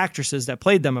 the actresses that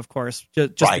played them, of course,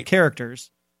 just the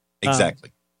characters.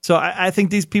 Exactly. So I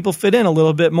think these people fit in a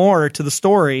little bit more to the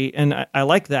story, and I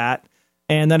like that.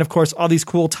 And then, of course, all these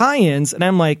cool tie-ins, and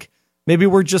I'm like, maybe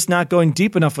we're just not going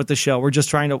deep enough with the show.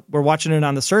 We're watching it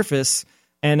on the surface.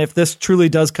 And if this truly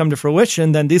does come to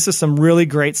fruition, then this is some really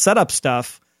great setup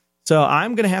stuff. So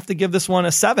I'm going to have to give this one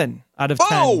a 7 out of 10.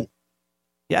 Oh!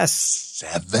 Yes.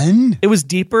 7? It was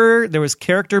deeper. There was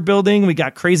character building. We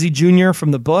got Crazy Junior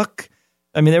from the book.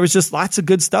 I mean, there was just lots of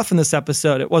good stuff in this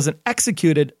episode. It wasn't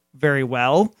executed very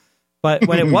well, but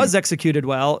when it was executed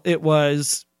well, it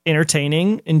was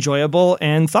entertaining, enjoyable,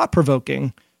 and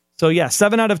thought-provoking. So yeah,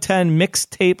 7 out of 10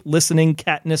 mixtape listening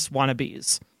Katniss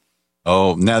wannabes.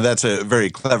 Oh, now that's a very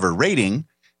clever rating.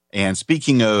 And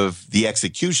speaking of the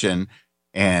execution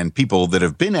and people that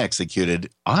have been executed,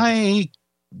 I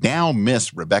now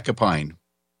miss Rebecca Pine.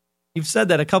 You've said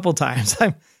that a couple times.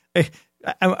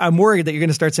 I'm worried that you're going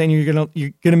to start saying you're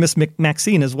going to miss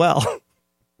Maxine as well.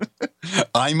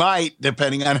 I might,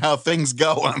 depending on how things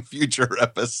go on future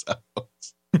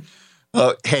episodes.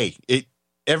 Hey,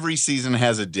 every season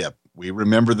has a dip. We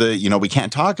remember we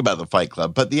can't talk about the Fight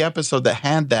Club, but the episode that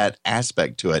had that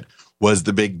aspect to it was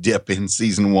the big dip in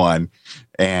season 1.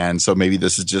 And so maybe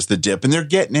this is just the dip, and they're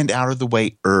getting it out of the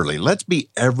way early. Let's be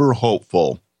ever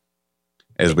hopeful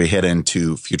as we head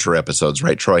into future episodes,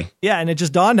 right, Troy? Yeah, and it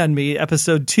just dawned on me,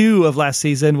 episode 2 of last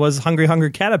season was Hungry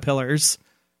Hungry Caterpillars.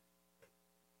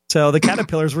 So the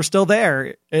caterpillars were still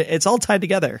there. It's all tied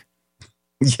together.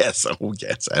 Yes,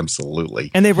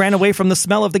 absolutely. And they ran away from the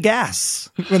smell of the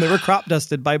gas when they were crop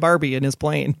dusted by Barbie in his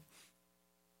plane.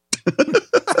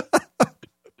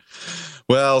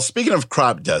 Well, speaking of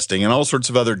crop dusting and all sorts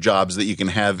of other jobs that you can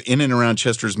have in and around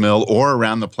Chester's Mill or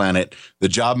around the planet, the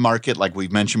job market, like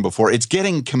we've mentioned before, it's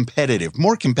getting competitive,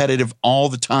 more competitive all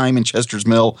the time in Chester's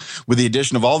Mill with the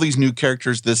addition of all these new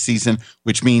characters this season,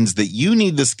 which means that you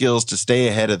need the skills to stay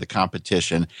ahead of the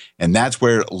competition. And that's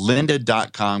where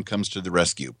lynda.com comes to the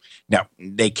rescue. Now,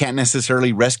 they can't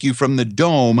necessarily rescue from the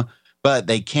dome, but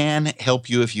they can help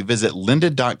you if you visit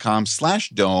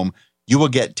lynda.com/dome. You will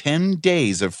get 10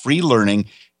 days of free learning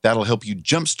that'll help you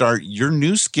jumpstart your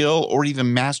new skill or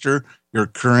even master your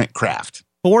current craft.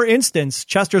 For instance,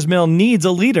 Chester's Mill needs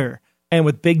a leader. And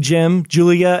with Big Jim,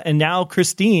 Julia, and now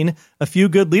Christine, a few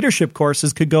good leadership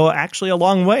courses could go actually a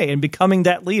long way in becoming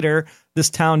that leader this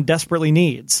town desperately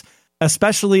needs.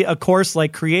 Especially a course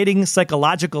like Creating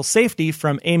Psychological Safety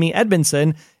from Amy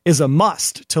Edmondson is a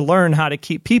must to learn how to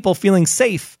keep people feeling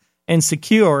safe and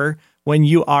secure when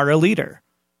you are a leader.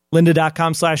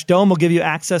 Lynda.com/dome will give you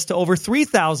access to over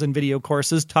 3,000 video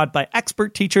courses taught by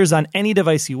expert teachers on any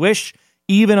device you wish,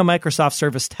 even a Microsoft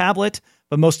Surface tablet.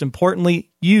 But most importantly,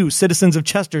 you, citizens of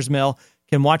Chester's Mill,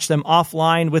 can watch them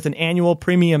offline with an annual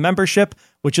premium membership,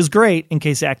 which is great in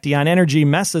case Acteon Energy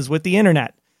messes with the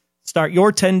internet. Start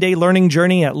your 10-day learning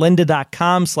journey at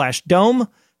lynda.com/dome.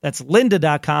 That's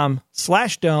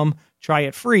lynda.com/dome. Try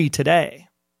it free today.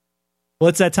 Well,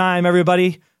 it's that time,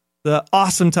 everybody. The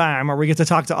awesome time where we get to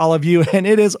talk to all of you, and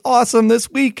it is awesome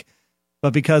this week.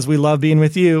 But because we love being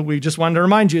with you, we just wanted to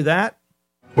remind you that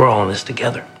we're all in this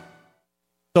together.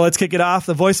 So let's kick it off.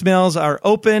 The voicemails are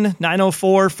open.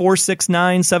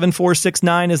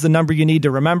 904-469-7469 is the number you need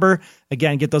to remember.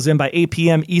 Again, get those in by 8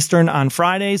 p.m. Eastern on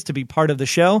Fridays to be part of the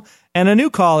show. And a new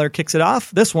caller kicks it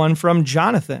off. This one from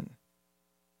Jonathan.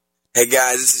 Hey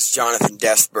guys, this is Jonathan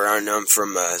Desburn. I'm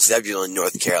from Zebulon,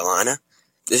 North Carolina.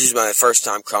 This is my first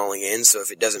time calling in, so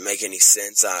if it doesn't make any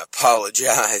sense, I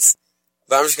apologize.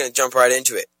 But I'm just going to jump right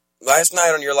into it. Last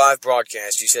night on your live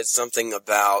broadcast, you said something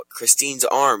about Christine's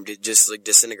arm just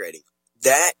disintegrating.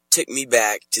 That took me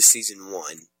back to season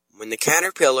 1. When the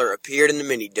caterpillar appeared in the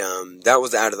mini-dome, that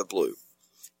was out of the blue.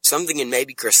 So I'm thinking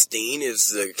maybe Christine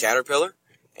is the caterpillar.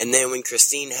 And then when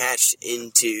Christine hatched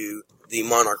into the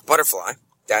monarch butterfly,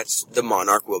 that's the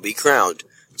monarch will be crowned.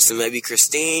 So maybe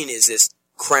Christine is this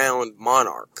crowned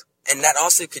monarch. And that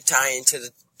also could tie into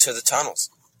the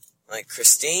tunnels. Like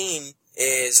Christine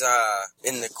is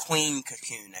in the queen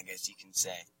cocoon, I guess you can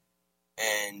say.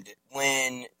 And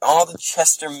when all the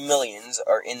Chester Millions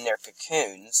are in their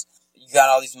cocoons, you got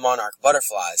all these monarch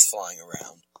butterflies flying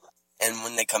around. And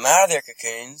when they come out of their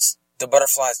cocoons, the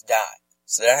butterflies die.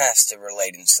 So that has to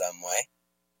relate in some way.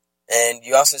 And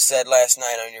you also said last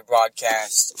night on your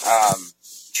broadcast,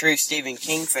 true Stephen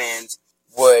King fans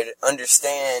would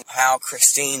understand how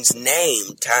Christine's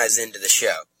name ties into the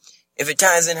show. If it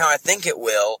ties in how I think it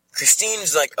will, Christine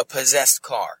is like a possessed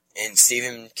car in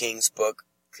Stephen King's book,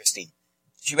 Christine.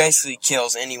 She basically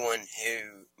kills anyone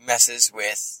who messes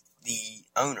with the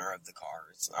owner of the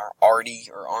cars, or Artie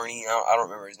or Arnie. I don't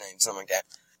remember his name, something like that.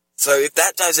 So if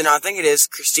that ties in, I think it is,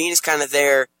 Christine is kind of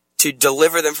there to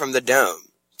deliver them from the dome.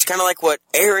 It's kind of like what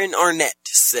Aaron Arnett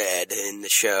said in the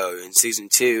show in season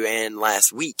 2 and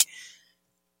last week.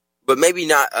 But maybe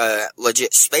not a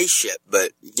legit spaceship,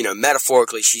 but,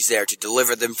 metaphorically, she's there to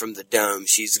deliver them from the dome.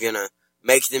 She's gonna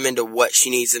make them into what she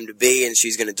needs them to be, and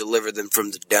she's gonna deliver them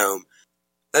from the dome.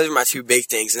 Those are my 2 big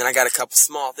things. And then I got a couple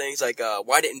small things, like,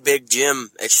 why didn't Big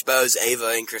Jim expose Ava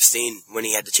and Christine when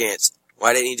he had the chance?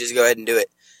 Why didn't he just go ahead and do it?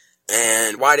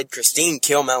 And why did Christine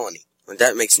kill Melanie? Well,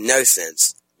 that makes no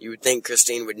sense. You would think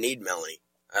Christine would need Melanie.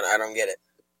 I don't get it.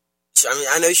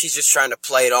 I know she's just trying to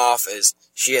play it off as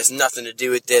she has nothing to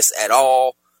do with this at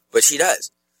all, but she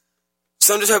does.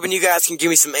 So I'm just hoping you guys can give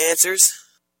me some answers.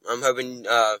 I'm hoping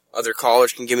other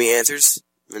callers can give me answers,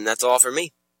 and that's all for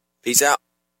me. Peace out.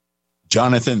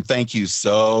 Jonathan, thank you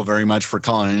so very much for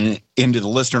calling into the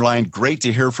listener line. Great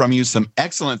to hear from you. Some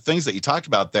excellent things that you talked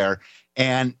about there.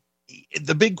 And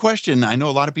the big question I know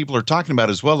a lot of people are talking about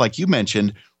as well, like you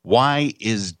mentioned, why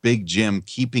is Big Jim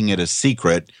keeping it a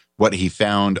secret what he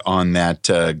found on that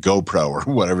GoPro or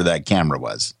whatever that camera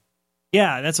was?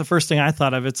 Yeah, that's the first thing I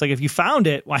thought of. It's like, if you found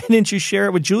it, why didn't you share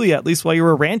it with Julia, at least while you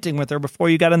were ranting with her before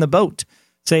you got on the boat?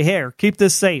 Say, here, keep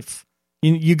this safe.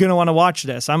 You're going to want to watch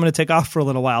this. I'm going to take off for a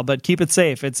little while, but keep it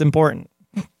safe. It's important.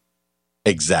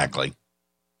 Exactly.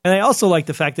 And I also like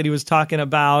the fact that he was talking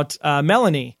about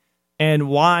Melanie and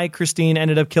why Christine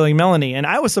ended up killing Melanie. And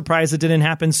I was surprised it didn't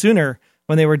happen sooner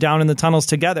when they were down in the tunnels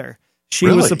together. She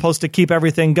was supposed to keep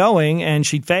everything going, and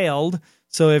she failed.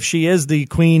 So if she is the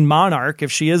queen monarch,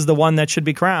 if she is the one that should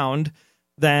be crowned,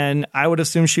 then I would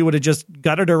assume she would have just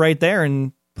gutted her right there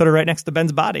and put her right next to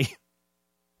Ben's body.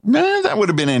 That would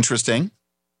have been interesting.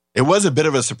 It was a bit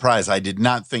of a surprise. I did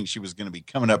not think she was going to be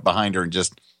coming up behind her and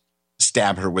just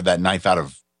stab her with that knife out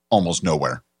of almost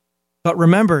nowhere. But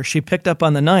remember, she picked up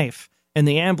on the knife, and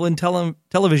the Amblin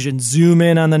television zoom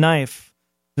in on the knife.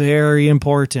 Very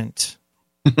important.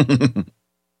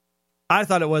 I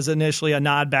thought it was initially a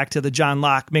nod back to the John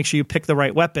Locke, make sure you pick the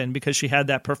right weapon, because she had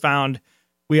that profound,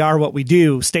 we are what we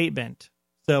do statement.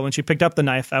 So when she picked up the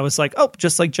knife, I was like, oh,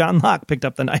 just like John Locke picked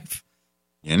up the knife.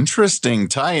 Interesting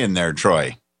tie-in there,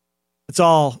 Troy. It's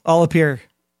all up here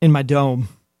in my dome,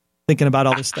 thinking about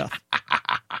all this stuff.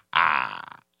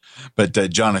 But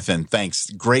Jonathan, thanks.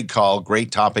 Great call,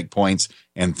 great topic points,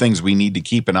 and things we need to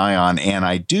keep an eye on. And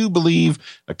I do believe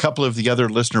a couple of the other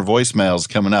listener voicemails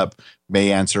coming up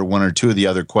may answer one or two of the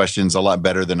other questions a lot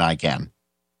better than I can.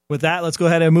 With that, let's go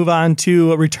ahead and move on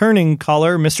to a returning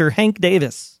caller, Mr. Hank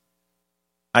Davis.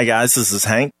 Hi, guys. This is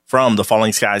Hank from the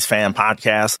Falling Skies Fan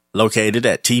Podcast, located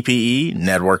at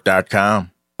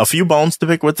tpenetwork.com. A few bones to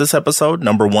pick with this episode.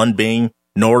 Number one being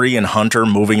Nori and Hunter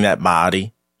moving that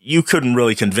body. You couldn't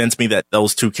really convince me that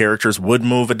those two characters would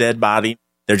move a dead body.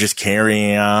 They're just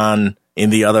carrying on in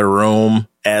the other room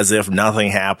as if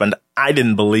nothing happened. I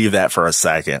didn't believe that for a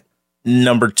second.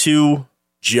 Number two,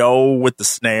 Joe with the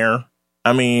snare.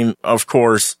 I mean, of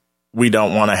course, we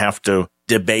don't want to have to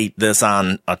debate this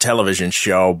on a television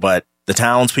show, but the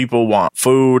townspeople want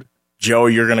food. Joe,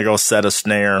 you're going to go set a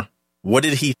snare. What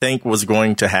did he think was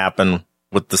going to happen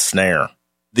with the snare?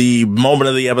 The moment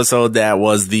of the episode that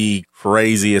was the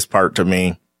craziest part to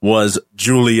me was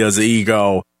Julia's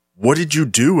ego. What did you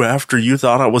do after you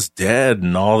thought I was dead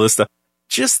and all this stuff?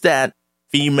 Just that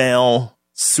female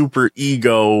super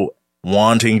ego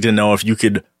wanting to know if you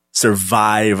could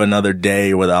survive another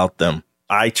day without them.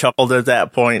 I chuckled at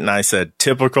that point and I said,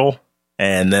 typical.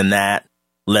 And then that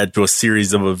led to a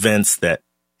series of events that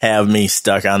have me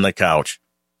stuck on the couch.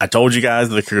 I told you guys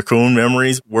the cocoon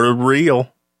memories were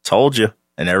real. Told you.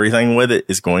 And everything with it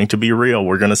is going to be real.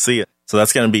 We're going to see it. So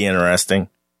that's going to be interesting.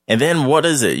 And then what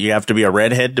is it? You have to be a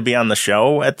redhead to be on the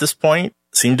show at this point?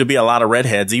 Seemed to be a lot of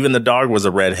redheads. Even the dog was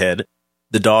a redhead.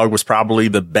 The dog was probably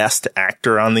the best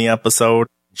actor on the episode.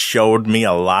 Showed me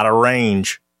a lot of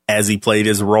range as he played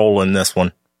his role in this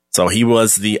one. So he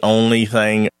was the only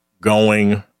thing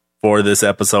going for this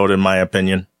episode, in my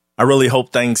opinion. I really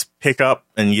hope things pick up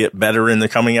and get better in the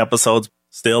coming episodes.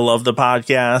 Still love the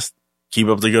podcast. Keep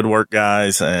up the good work,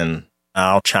 guys, and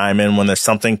I'll chime in when there's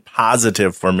something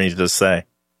positive for me to say.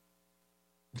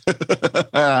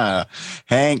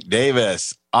 Hank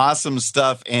Davis, awesome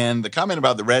stuff. And the comment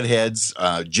about the redheads,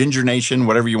 Ginger Nation,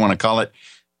 whatever you want to call it,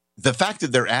 the fact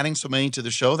that they're adding so many to the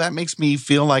show, that makes me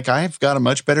feel like I've got a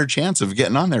much better chance of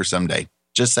getting on there someday.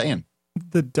 Just saying.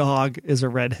 The dog is a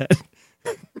redhead.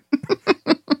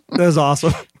 That was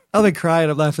awesome. I've been crying.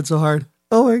 I'm laughing so hard.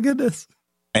 Oh, my goodness.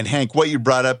 And Hank, what you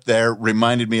brought up there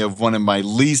reminded me of one of my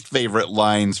least favorite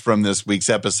lines from this week's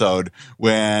episode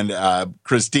when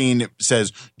Christine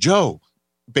says, Joe,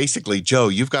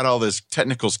 you've got all this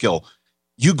technical skill.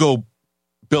 You go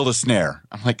build a snare.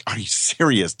 I'm like, are you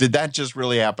serious? Did that just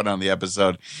really happen on the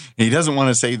episode? And he doesn't want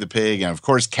to save the pig. And of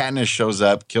course, Katniss shows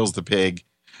up, kills the pig.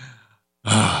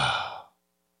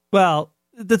 Well,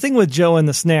 the thing with Joe and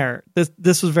the snare,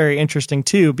 this was very interesting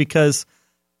too, because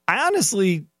I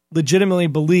honestly legitimately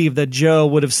believe that Joe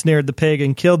would have snared the pig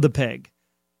and killed the pig.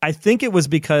 I think it was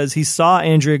because he saw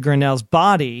Andrea Grinnell's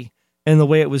body and the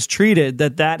way it was treated,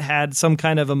 that had some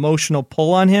kind of emotional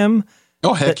pull on him.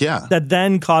 Oh, heck yeah. That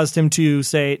then caused him to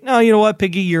say, no, you know what,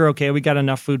 Piggy, you're okay. We got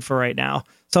enough food for right now.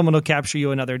 Someone will capture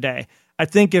you another day. I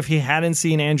think if he hadn't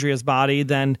seen Andrea's body,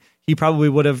 then he probably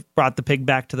would have brought the pig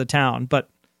back to the town. But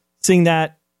seeing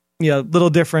that, little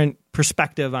different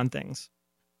perspective on things.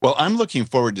 Well, I'm looking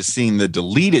forward to seeing the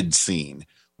deleted scene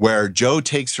where Joe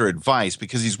takes her advice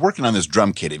because he's working on this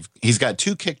drum kit. He's got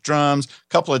 2 kick drums, a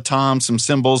couple of toms, some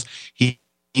cymbals. He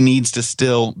needs to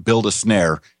still build a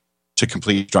snare to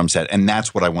complete drum set, and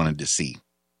that's what I wanted to see.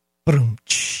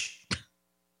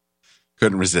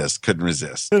 Couldn't resist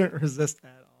at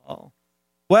all.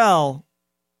 Well,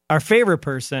 our favorite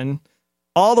person,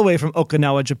 all the way from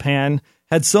Okinawa, Japan,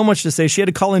 had so much to say she had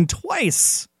to call in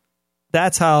twice.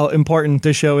 That's how important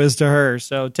this show is to her.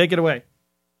 So take it away.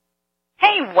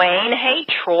 Hey, Wayne. Hey,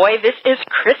 Troy. This is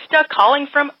Krista calling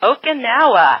from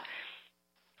Okinawa.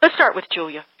 Let's start with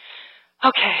Julia.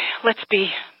 Okay, let's be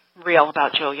real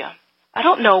about Julia. I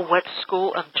don't know what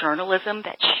school of journalism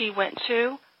that she went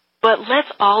to, but let's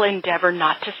all endeavor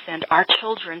not to send our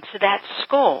children to that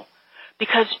school,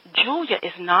 because Julia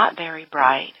is not very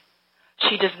bright.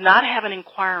 She does not have an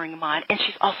inquiring mind, and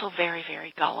she's also very,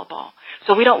 very gullible.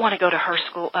 So we don't want to go to her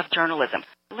school of journalism.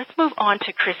 Let's move on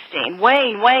to Christine.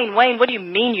 Wayne, what do you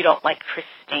mean you don't like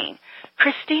Christine?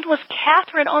 Christine was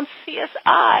Catherine on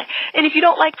CSI. And if you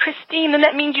don't like Christine, then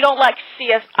that means you don't like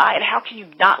CSI. And how can you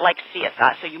not like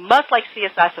CSI? So you must like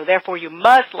CSI, so therefore you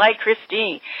must like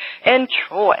Christine. And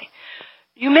Troy,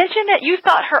 you mentioned that you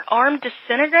thought her arm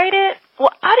disintegrated.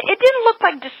 Well, it didn't look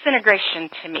like disintegration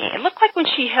to me. It looked like when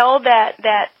she held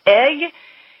that egg,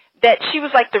 that she was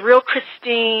like the real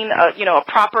Christine, a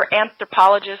proper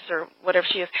anthropologist or whatever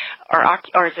she is,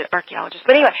 or is it archaeologist?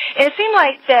 But anyway, and it seemed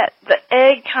like that the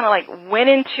egg kind of like went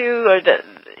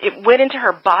into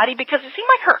her body, because it seemed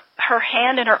like her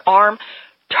hand and her arm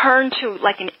turned to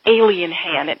like an alien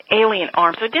hand, an alien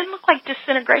arm. So it didn't look like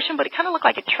disintegration, but it kind of looked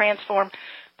like it transformed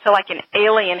to like an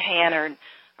alien hand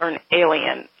or an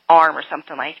alien arm or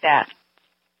something like that.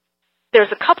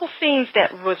 There's a couple scenes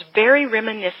that was very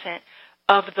reminiscent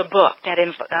of the book that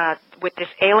with this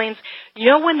aliens. You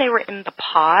know, when they were in the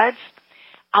pods,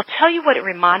 I'll tell you what it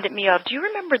reminded me of. Do you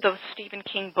remember the Stephen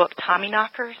King book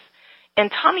Tommyknockers? In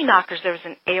Tommyknockers, there was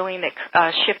an alien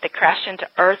ship that crashed into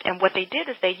Earth, and what they did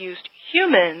is they used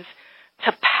humans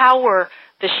to power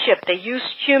the ship. They used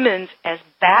humans as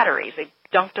batteries. They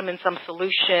dunked them in some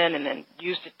solution and then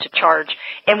used it to charge.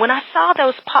 And when I saw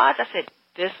those pods, I said,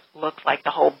 this looks like the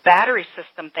whole battery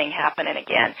system thing happening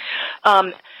again.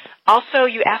 Also,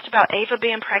 you asked about Ava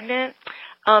being pregnant.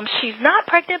 She's not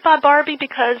pregnant by Barbie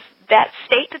because that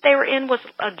state that they were in was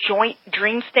a joint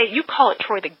dream state. You call it,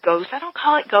 Troy, the ghost. I don't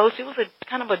call it ghost. It was a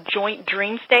kind of a joint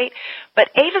dream state. But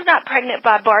Ava's not pregnant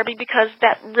by Barbie because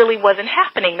that really wasn't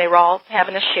happening. They were all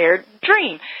having a shared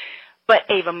dream. But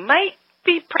Ava might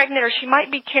be pregnant, or she might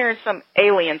be carrying some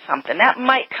alien something. That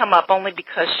might come up only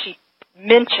because she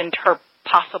mentioned her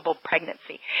possible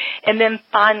pregnancy. And then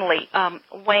finally,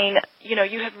 Wayne,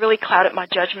 you have really clouded my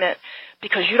judgment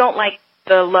because you don't like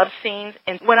the love scenes.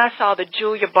 And when I saw the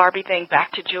Julia Barbie thing,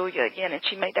 back to Julia again, and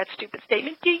she made that stupid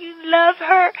statement, do you love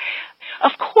her?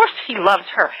 Of course he loves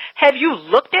her. Have you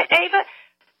looked at Ava?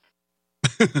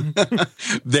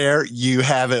 There you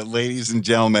have it, ladies and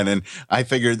gentlemen. And I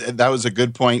figured that was a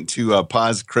good point to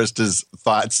pause Krista's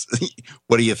thoughts.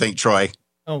 What do you think, Troy?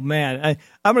 Oh, man.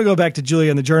 I'm going to go back to Julia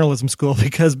in the journalism school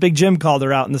because Big Jim called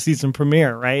her out in the season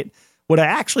premiere, right? Would I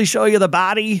actually show you the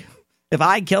body? If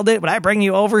I killed it, would I bring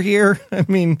you over here? I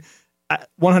mean, I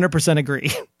 100%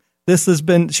 agree.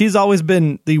 She's always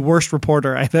been the worst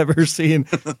reporter I've ever seen.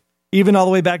 Even all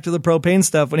the way back to the propane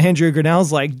stuff when Andrea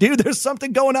Grinnell's like, dude, there's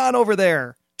something going on over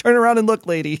there. Turn around and look,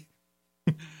 lady.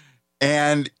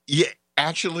 And yeah,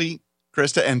 actually,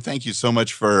 Krista, and thank you so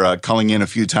much for calling in a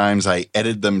few times. I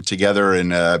edited them together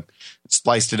and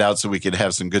spliced it out so we could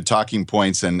have some good talking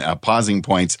points and pausing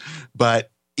points.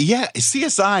 But yeah,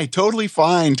 CSI, totally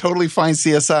fine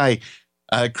CSI.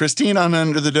 Christine on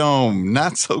Under the Dome,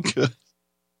 not so good.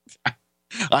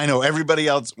 I know everybody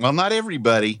else, well, not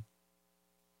everybody,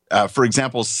 For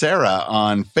example, Sarah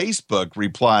on Facebook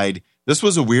replied, "This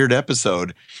was a weird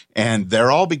episode, and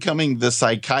they're all becoming the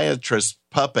psychiatrist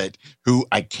puppet who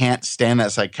I can't stand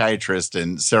that psychiatrist."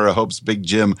 And Sarah hopes Big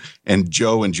Jim and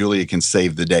Joe and Julia can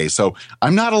save the day. So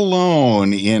I'm not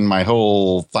alone in my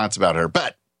whole thoughts about her,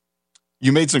 but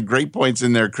you made some great points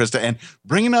in there, Krista, and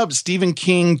bringing up Stephen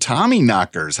King Tommy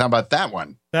knockers. How about that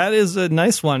one? That is a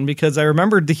nice one because I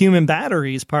remembered the human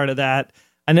batteries part of that.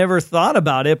 I never thought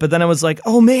about it, but then I was like,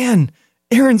 oh man,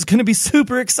 Aaron's going to be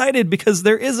super excited because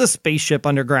there is a spaceship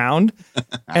underground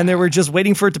and they were just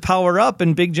waiting for it to power up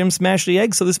and Big Jim smashed the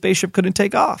egg so the spaceship couldn't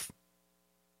take off.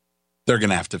 They're going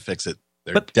to have to fix it.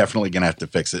 They're definitely going to have to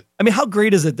fix it. I mean, how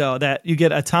great is it though that you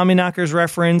get a Tommy knockers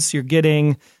reference, you're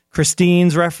getting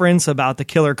Christine's reference about the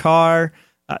killer car.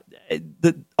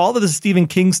 All of the Stephen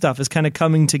King stuff is kind of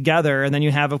coming together. And then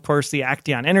you have, of course, the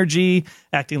Acteon Energy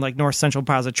acting like North Central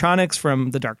Positronics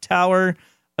from the Dark Tower.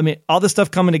 I mean, all this stuff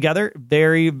coming together.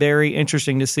 Very, very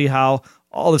interesting to see how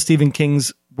all of Stephen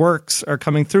King's works are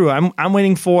coming through. I'm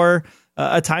waiting for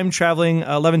a time traveling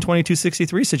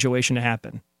 11/22/63 situation to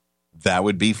happen. That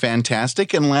would be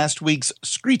fantastic. And last week's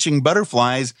Screeching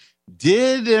Butterflies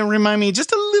did remind me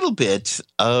just a little bit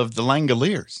of the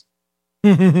Langoliers.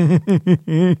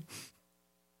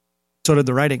 So did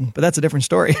the writing, but that's a different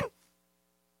story.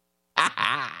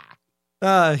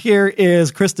 Here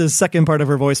is Krista's second part of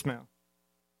her voicemail.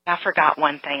 I forgot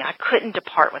one thing. I couldn't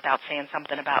depart without saying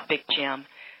something about Big Jim.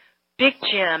 Big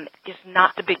Jim is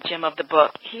not the Big Jim of the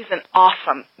book. He's an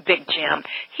awesome Big Jim.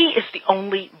 He is the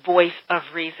only voice of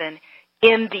reason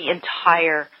in the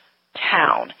entire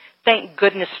town. Thank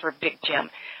goodness for Big Jim.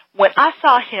 When I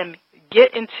saw him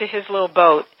get into his little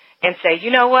boat and say, you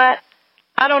know what?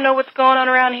 I don't know what's going on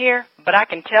around here, but I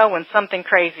can tell when something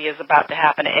crazy is about to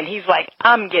happen. And he's like,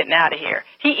 I'm getting out of here.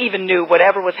 He even knew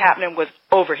whatever was happening was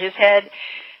over his head.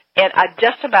 And I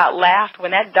just about laughed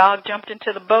when that dog jumped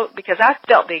into the boat because I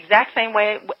felt the exact same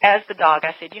way as the dog.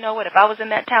 I said, you know what, if I was in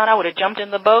that town, I would have jumped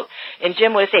in the boat and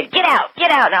Jim would have said, get out.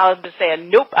 And I would have said,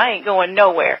 nope, I ain't going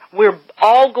nowhere. We're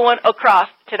all going across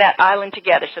to that island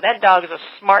together. So that dog is a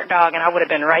smart dog and I would have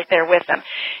been right there with him.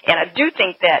 And I do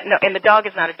think that, and the dog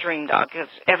is not a dream dog because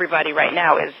everybody right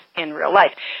now is in real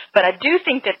life. But I do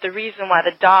think that the reason why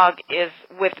the dog is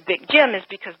with Big Jim is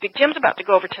because Big Jim's about to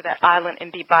go over to that island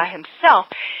and be by himself.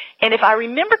 And if I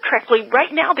remember correctly,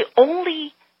 right now the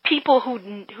only people who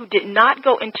did not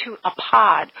go into a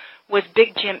pod was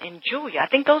Big Jim and Julia. I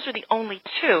think those are the only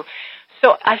two.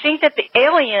 So I think that the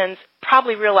aliens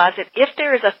probably realize that if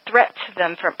there is a threat to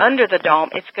them from under the dome,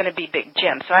 it's going to be Big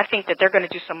Jim. So I think that they're going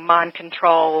to do some mind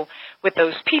control with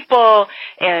those people,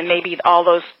 and maybe all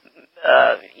those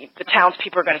the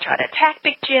townspeople are going to try to attack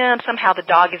Big Jim. Somehow the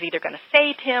dog is either going to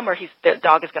save him or the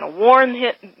dog is going to warn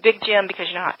Big Jim, because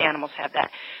you know how animals have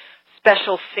that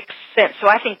special sixth sense. So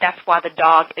I think that's why the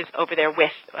dog is over there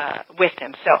with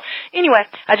him. So anyway,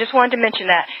 I just wanted to mention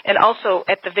that. And also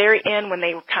at the very end when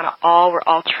they were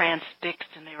all transfixed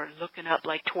and they were looking up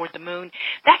like toward the moon,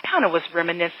 that kind of was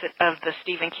reminiscent of the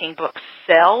Stephen King book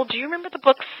Cell. Do you remember the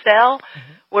book Cell?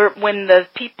 Mm-hmm. Where when the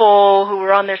people who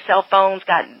were on their cell phones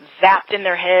got zapped in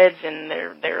their heads and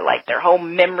they're like their whole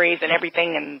memories and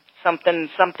everything, and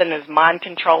something is mind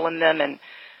controlling them and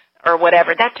or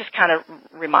whatever. That just kind of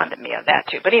reminded me of that,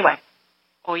 too. But anyway,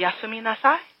 oyasumi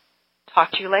nasai.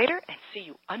 Talk to you later and see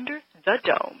you under the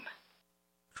dome.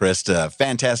 Krista,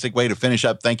 fantastic way to finish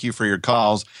up. Thank you for your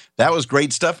calls. That was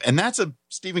great stuff. And that's a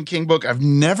Stephen King book I've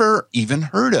never even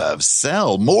heard of.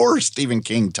 Cell, more Stephen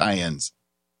King tie-ins.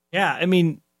 Yeah, I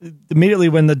mean, immediately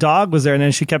when the dog was there and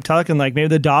then she kept talking like maybe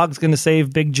the dog's going to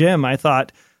save Big Jim, I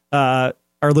thought our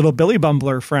little Billy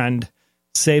Bumbler friend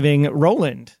saving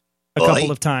Roland a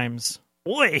couple of times.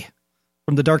 Oi!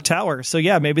 From the Dark Tower. So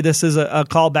yeah, maybe this is a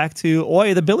call back to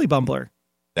Oi, the Billy Bumbler.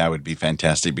 That would be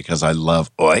fantastic because I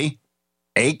love Oi.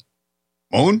 Hey,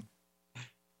 Moon.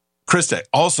 Krista,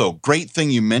 also, great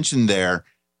thing you mentioned there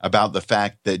about the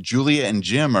fact that Julia and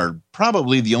Jim are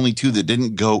probably the only two that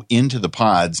didn't go into the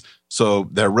pods. So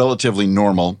they're relatively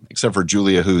normal, except for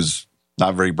Julia, who's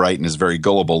not very bright and is very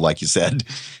gullible, like you said.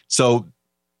 So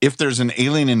if there's an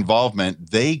alien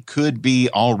involvement, they could be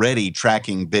already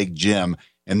tracking Big Jim.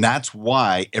 And that's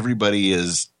why everybody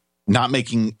is not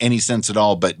making any sense at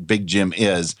all, but Big Jim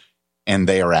is, and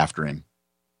they are after him.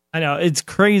 I know. It's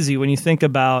crazy when you think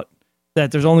about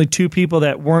that there's only two people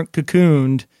that weren't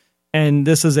cocooned, and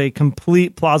this is a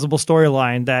complete plausible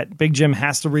storyline that Big Jim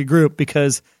has to regroup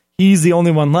because he's the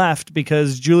only one left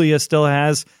because Julia still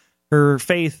has her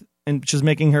faith, and she's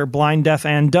making her blind, deaf,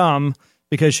 and dumb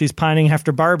because she's pining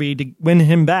after Barbie to win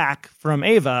him back from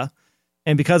Ava.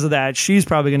 And because of that, she's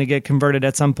probably going to get converted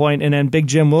at some point, and then Big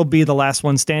Jim will be the last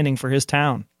one standing for his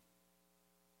town.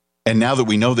 And now that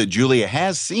we know that Julia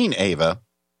has seen Ava,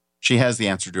 she has the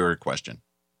answer to her question.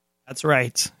 That's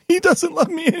right. He doesn't love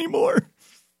me anymore.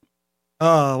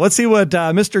 Let's see what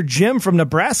Mr. Jim from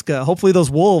Nebraska, hopefully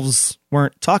those wolves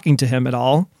weren't talking to him at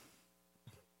all.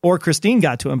 Or Christine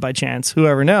got to him by chance,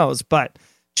 whoever knows. But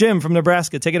Jim from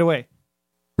Nebraska, take it away.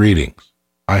 Greetings.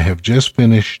 I have just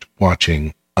finished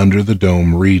watching Under the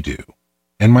Dome redo,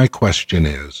 and my question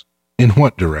is, in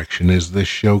what direction is this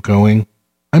show going?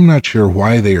 I'm not sure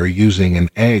why they are using an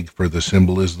egg for the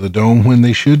symbol as the dome when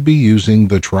they should be using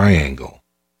the triangle.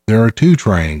 There are 2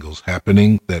 triangles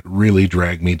happening that really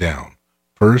drag me down.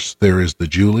 First, there is the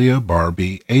Julia,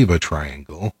 Barbie, Ava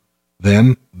triangle.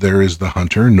 Then there is the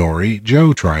Hunter, Nori,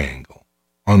 Joe triangle.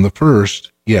 On the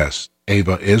first, yes,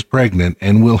 Ava is pregnant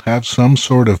and will have some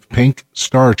sort of pink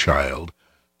star child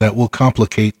that will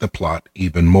complicate the plot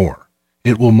even more.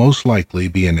 It will most likely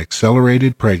be an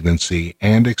accelerated pregnancy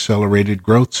and accelerated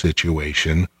growth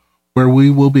situation where we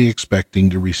will be expecting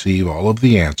to receive all of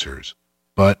the answers,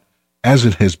 but as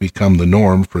it has become the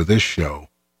norm for this show,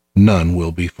 none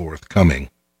will be forthcoming.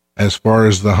 As far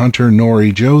as the Hunter,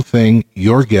 Nori, Joe thing,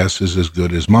 your guess is as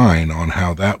good as mine on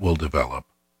how that will develop.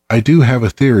 I do have a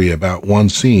theory about one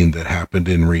scene that happened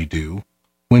in Redo.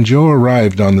 When Joe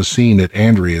arrived on the scene at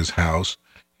Andrea's house,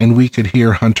 and we could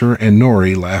hear Hunter and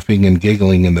Nori laughing and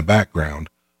giggling in the background,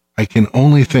 I can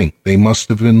only think they must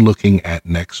have been looking at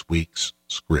next week's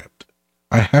script.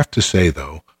 I have to say,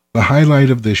 though, the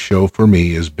highlight of this show for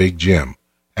me is Big Jim,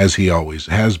 as he always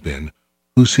has been,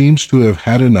 who seems to have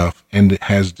had enough and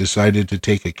has decided to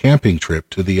take a camping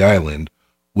trip to the island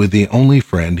with the only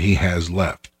friend he has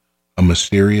left, a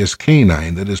mysterious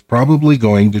canine that is probably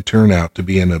going to turn out to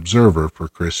be an observer for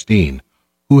Christine,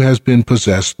 who has been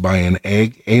possessed by an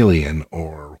egg alien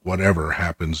or whatever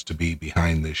happens to be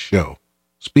behind this show.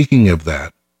 Speaking of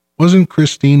that, wasn't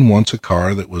Christine once a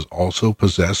car that was also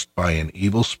possessed by an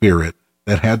evil spirit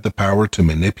that had the power to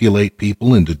manipulate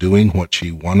people into doing what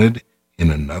she wanted in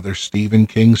another Stephen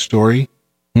King story?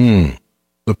 The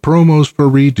promos for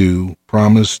Redo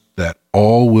promised that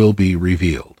all will be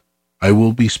revealed. I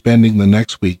will be spending the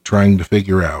next week trying to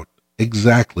figure out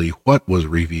exactly what was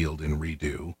revealed in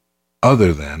Redo,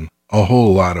 other than a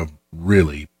whole lot of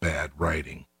really bad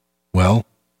writing. Well,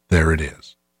 there it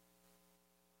is.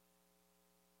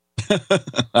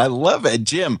 I love it.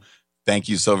 Jim, thank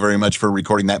you so very much for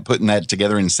recording that, putting that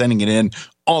together and sending it in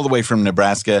all the way from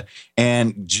Nebraska.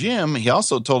 And Jim, he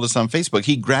also told us on Facebook,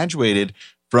 he graduated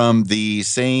from the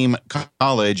same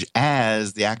college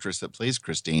as the actress that plays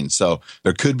Christine. So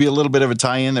there could be a little bit of a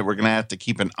tie-in that we're going to have to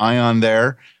keep an eye on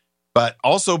there. But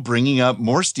also bringing up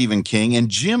more Stephen King. And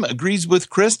Jim agrees with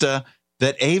Krista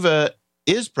that Ava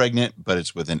is pregnant, but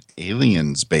it's with an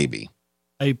alien's baby.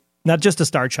 Not just a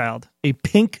star child, a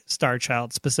pink star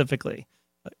child specifically.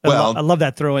 Well, I love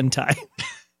that throw-in tie.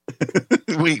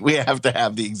 we have to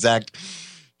have the exact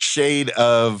shade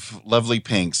of lovely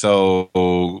pink.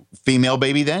 So female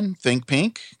baby then? Think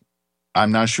pink?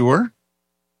 I'm not sure.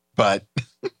 But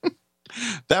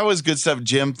that was good stuff,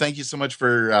 Jim. Thank you so much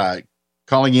for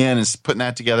calling in and putting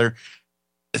that together.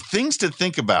 Things to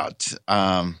think about.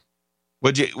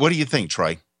 What do you think,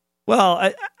 Troy?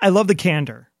 Well, I love the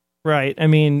candor, right? I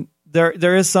mean,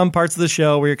 there is some parts of the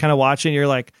show where you're kind of watching, you're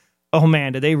like, oh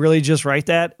man, did they really just write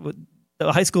that?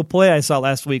 The high school play I saw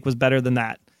last week was better than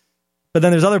that. But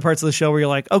then there's other parts of the show where you're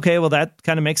like, okay, well, that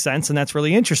kind of makes sense, and that's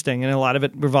really interesting. And a lot of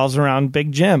it revolves around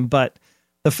Big Jim. But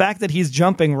the fact that he's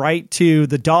jumping right to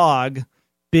the dog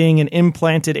being an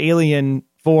implanted alien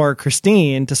for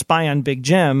Christine to spy on Big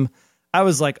Jim, I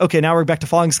was like, okay, now we're back to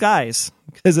Falling Skies,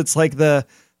 because it's like the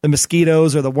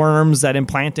mosquitoes or the worms that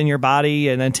implant in your body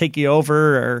and then take you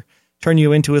over or turn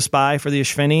you into a spy for the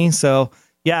Ishvini. So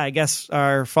yeah, I guess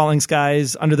our Falling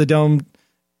Skies Under the Dome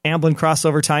Amblin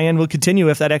crossover tie-in will continue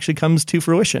if that actually comes to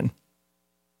fruition.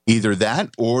 Either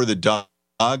that or the dog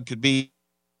could be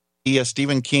a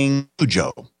Stephen King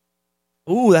Joe.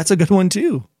 Ooh, that's a good one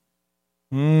too.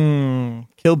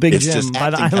 Kill Big Jim by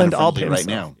the island all by right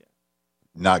now.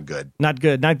 Not good. Not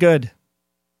good. Not good.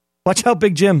 Watch out,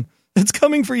 Big Jim. It's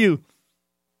coming for you.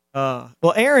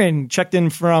 Well, Aaron checked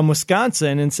in from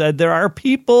Wisconsin and said there are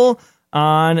people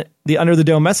on the Under the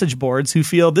Dome message boards who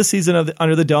feel this season of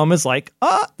Under the Dome is like,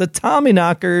 the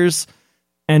Tommyknockers.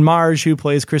 And Marge, who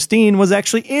plays Christine, was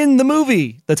actually in the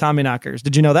movie The Tommyknockers.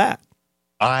 Did you know that?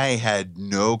 I had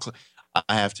no clue.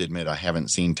 I have to admit, I haven't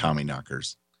seen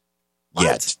Tommyknockers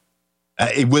yet.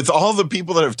 With all the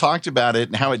people that have talked about it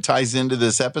and how it ties into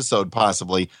this episode,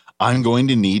 possibly, I'm going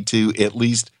to need to at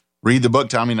least read the book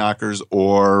Tommyknockers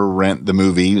or rent the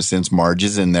movie since Marge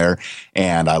is in there.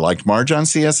 And I liked Marge on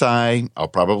CSI. I'll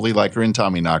probably like her in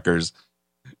Tommyknockers,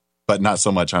 but not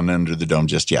so much on Under the Dome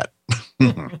just yet.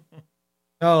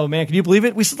 Oh, man, can you believe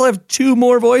it? We still have 2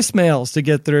 more voicemails to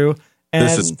get through. And,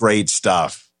 this is great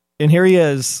stuff. And here he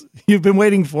is. You've been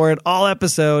waiting for it all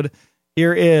episode.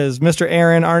 Here is Mr.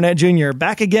 Aaron Arnett Jr.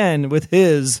 back again with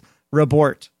his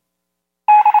report.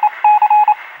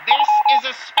 This is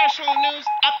a special news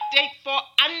update for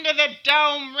Under the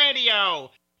Dome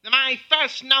Radio. My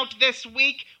first note this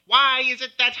week, why is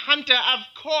it that Hunter, of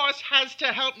course, has to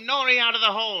help Nori out of the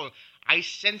hole? I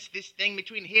sense this thing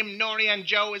between him, Nori, and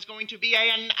Joe is going to be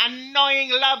an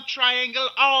annoying love triangle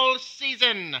all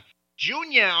season.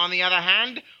 Junior, on the other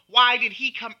hand, why did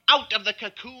he come out of the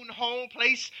cocoon hole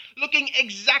place looking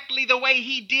exactly the way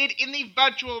he did in the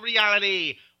virtual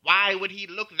reality? Why would he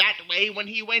look that way when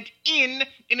he went in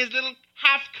his little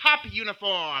half-cup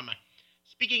uniform?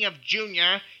 Speaking of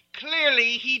Junior,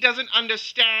 clearly he doesn't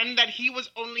understand that he was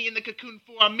only in the cocoon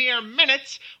for a mere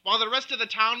minutes, while the rest of the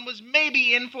town was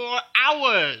maybe in for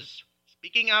hours.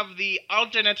 Speaking of the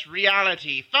alternate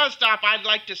reality, first off, I'd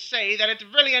like to say that it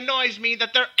really annoys me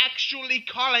that they're actually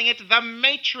calling it The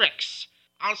Matrix.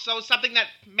 Also, something that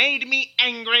made me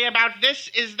angry about this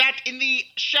is that in the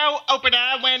show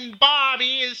opener, when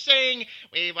Barbie is saying,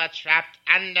 "We were trapped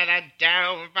under the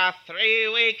dome for 3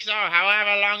 weeks," or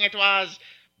however long it was,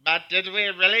 but did we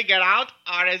really get out,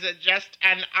 or is it just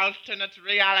an alternate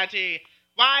reality?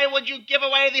 Why would you give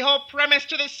away the whole premise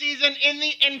to the season in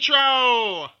the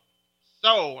intro?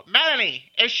 So,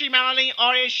 Melanie, is she Melanie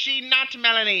or is she not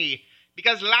Melanie?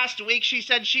 Because last week she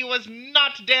said she was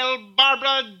not Dale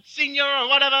Barbara Sr. or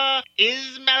whatever.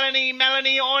 Is Melanie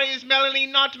Melanie or is Melanie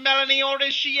not Melanie or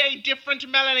is she a different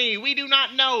Melanie? We do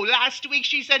not know. Last week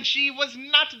she said she was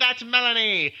not that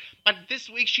Melanie. But this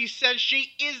week she says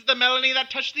she is the Melanie that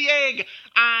touched the egg.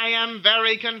 I am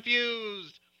very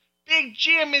confused. Big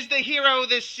Jim is the hero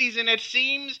this season, it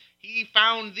seems. He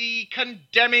found the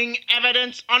condemning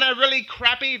evidence on a really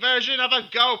crappy version of a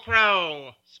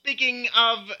GoPro. Speaking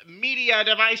of media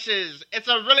devices, it's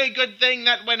a really good thing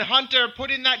that when Hunter put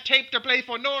in that tape to play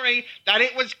for Nori, that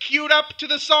it was queued up to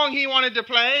the song he wanted to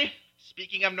play.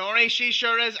 Speaking of Nori, she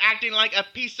sure is acting like a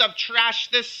piece of trash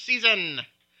this season.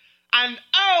 And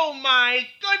oh my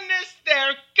goodness,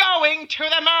 they're going to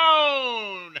the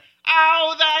moon!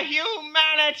 Oh, the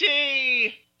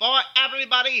humanity! For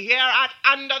everybody here at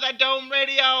Under the Dome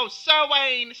Radio, Sir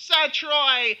Wayne, Sir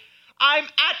Troy, I'm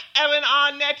at Evan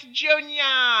Arnett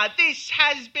Jr. This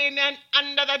has been an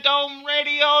Under the Dome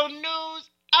Radio news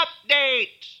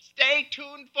update. Stay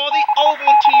tuned for the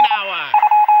Ovaltine Hour.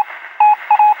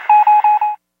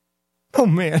 Oh,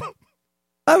 man.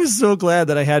 I was so glad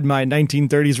that I had my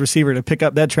 1930s receiver to pick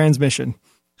up that transmission.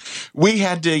 We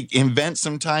had to invent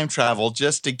some time travel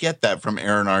just to get that from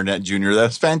Aaron Arnett Jr.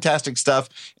 That's fantastic stuff.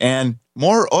 And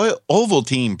more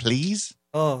Ovaltine, please.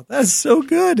 Oh, that's so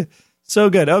good.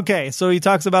 So good. Okay, so he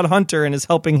talks about Hunter and his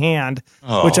helping hand,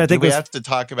 which I think we have to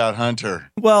talk about Hunter.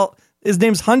 Well, his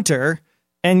name's Hunter,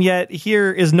 and yet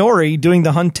here is Nori doing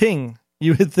the hunting.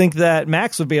 You would think that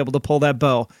Max would be able to pull that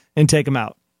bow and take him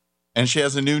out. And she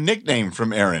has a new nickname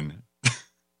from Aaron.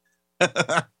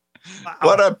 Wow.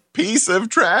 What a piece of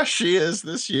trash she is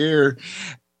this year.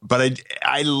 But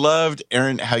I loved,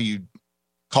 Aaron, how you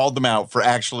called them out for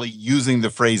actually using the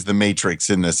phrase The Matrix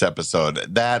in this episode.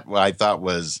 That I thought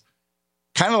was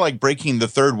kind of like breaking the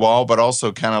third wall, but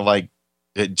also kind of like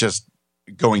it just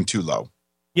going too low.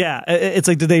 Yeah, it's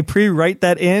like, did they pre-write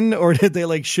that in or did they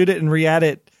like shoot it and re-add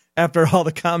it after all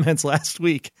the comments last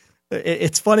week?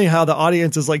 It's funny how the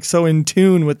audience is like so in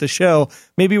tune with the show.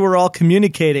 Maybe we're all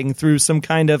communicating through some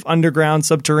kind of underground,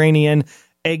 subterranean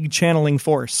egg channeling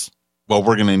force. Well,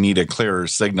 we're going to need a clearer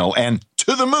signal. And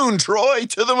to the moon, Troy,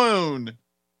 to the moon.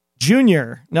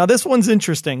 Junior. Now, this one's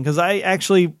interesting because I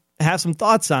actually have some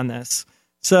thoughts on this.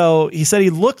 So he said he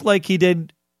looked like he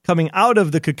did coming out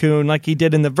of the cocoon, like he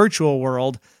did in the virtual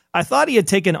world. I thought he had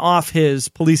taken off his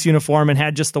police uniform and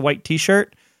had just the white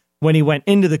T-shirt when he went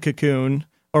into the cocoon,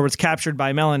 or was captured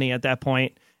by Melanie at that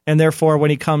point. And therefore, when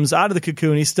he comes out of the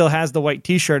cocoon, he still has the white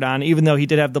T-shirt on, even though he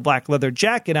did have the black leather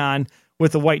jacket on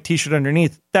with the white T-shirt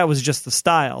underneath. That was just the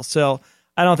style. So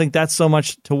I don't think that's so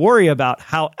much to worry about.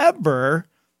 However,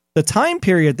 the time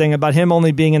period thing about him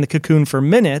only being in the cocoon for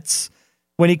minutes,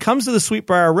 when he comes to the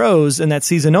Sweetbriar Rose in that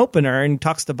season opener and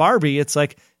talks to Barbie, it's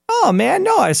like, oh man,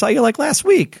 no, I saw you like last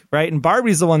week, right? And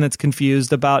Barbie's the one that's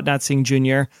confused about not seeing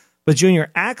Junior. But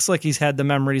Junior acts like he's had the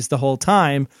memories the whole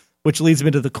time, which leads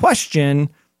me to the question,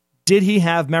 did he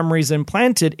have memories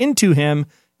implanted into him,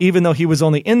 even though he was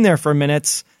only in there for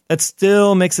minutes, that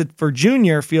still makes it for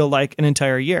Junior feel like an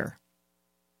entire year.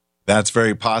 That's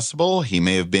very possible. He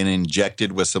may have been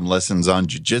injected with some lessons on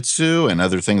jiu-jitsu and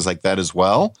other things like that as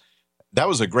well. That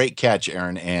was a great catch,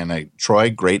 Aaron, and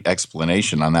Troy, great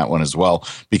explanation on that one as well,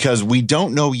 because we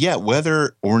don't know yet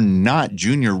whether or not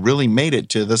Junior really made it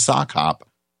to the sock hop.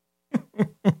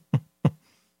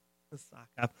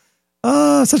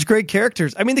 Oh, such great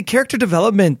characters. I mean, the character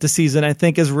development this season, I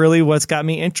think, is really what's got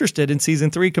me interested in season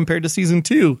 3 compared to season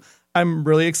 2. I'm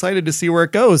really excited to see where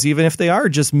it goes, even if they are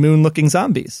just moon-looking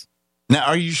zombies. Now,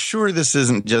 are you sure this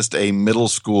isn't just a middle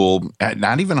school,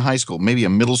 not even high school, maybe a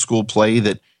middle school play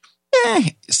that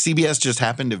CBS just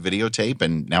happened to videotape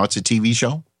and now it's a TV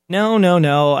show?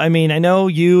 No. I mean, I know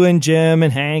you and Jim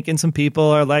and Hank and some people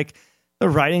are like, the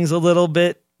writing's a little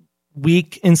bit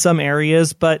weak in some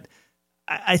areas, but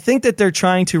I think that they're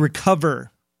trying to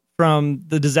recover from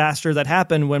the disaster that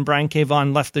happened when Brian K.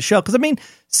 Vaughan left the show. Because, I mean,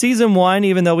 season 1,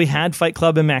 even though we had Fight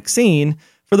Club and Maxine,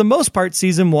 for the most part,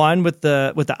 season 1 with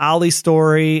the Ollie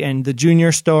story and the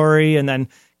Junior story, and then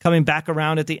coming back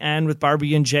around at the end with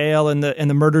Barbie in jail and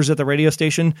the murders at the radio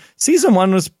station, season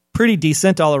 1 was pretty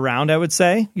decent all around, I would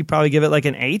say. You'd probably give it like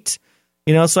an 8.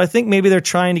 So I think maybe they're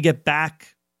trying to get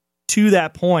back to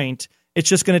that point. It's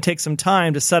just going to take some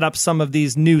time to set up some of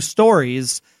these new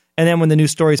stories. And then when the new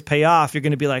stories pay off, you're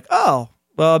going to be like, oh,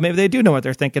 well, maybe they do know what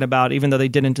they're thinking about, even though they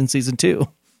didn't in season 2.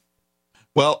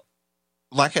 Well,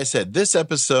 like I said, this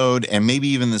episode and maybe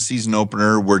even the season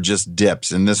opener were just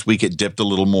dips. And this week it dipped a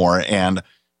little more. And,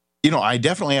 I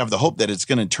definitely have the hope that it's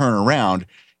going to turn around.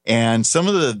 And some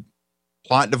of the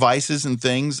plot devices and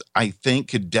things, I think,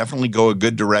 could definitely go a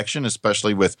good direction,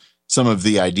 especially with some of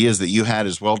the ideas that you had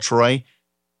as well, Troy.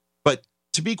 But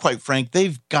to be quite frank,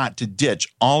 they've got to ditch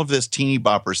all of this teeny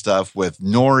bopper stuff with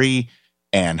Nori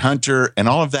and Hunter and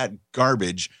all of that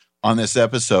garbage on this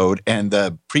episode and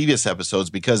the previous episodes,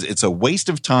 because it's a waste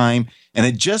of time and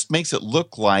it just makes it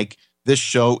look like this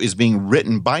show is being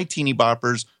written by teeny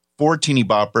boppers for teeny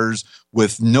boppers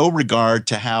with no regard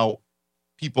to how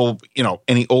people,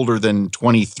 any older than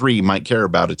 23 might care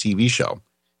about a TV show.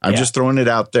 I'm just throwing it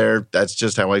out there. That's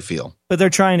just how I feel. But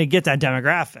they're trying to get that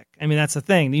demographic. I mean, that's the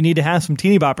thing. You need to have some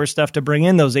teeny bopper stuff to bring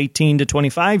in those 18 to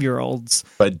 25-year-olds.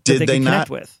 But did they not? Connect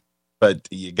with. But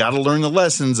you got to learn the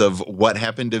lessons of what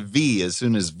happened to V as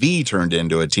soon as V turned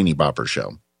into a teeny bopper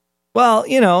show. Well,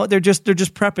 they're just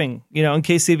prepping, in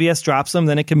case CBS drops them,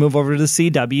 then it can move over to the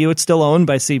CW. It's still owned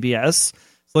by CBS,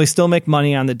 so they still make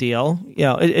money on the deal.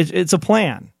 It's a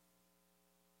plan.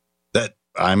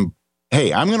 I'm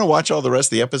going to watch all the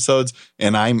rest of the episodes,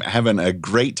 and I'm having a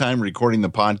great time recording the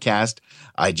podcast.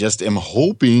 I just am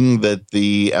hoping that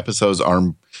the episodes are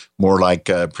more like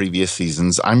previous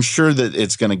seasons. I'm sure that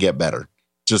it's going to get better.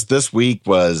 Just this week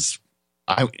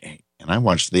I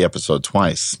watched the episode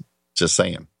twice, just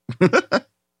saying.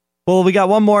 Well, we got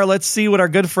one more. Let's see what our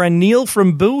good friend Neil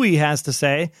from Bowie has to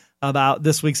say about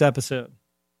this week's episode.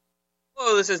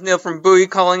 Hello, this is Neil from Bowie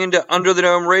calling into Under the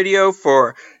Dome Radio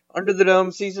for Under the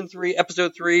Dome Season 3,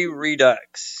 Episode 3,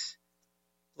 Redux.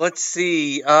 Let's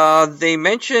see. They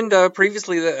mentioned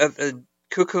previously that the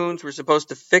cocoons were supposed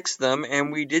to fix them,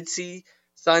 and we did see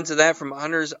signs of that from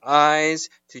Hunter's eyes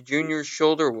to Junior's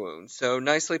shoulder wound. So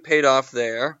nicely paid off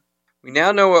there. We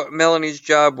now know what Melanie's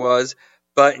job was,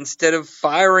 but instead of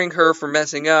firing her for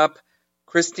messing up,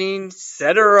 Christine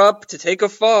set her up to take a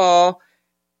fall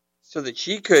so that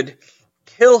she could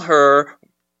kill her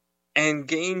and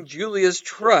gain Julia's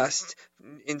trust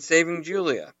in saving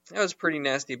Julia. That was pretty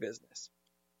nasty business.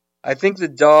 I think the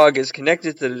dog is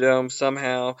connected to the dome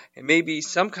somehow and maybe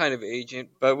some kind of agent,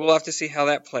 but we'll have to see how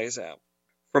that plays out.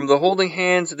 From the holding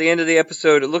hands at the end of the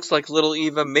episode, it looks like little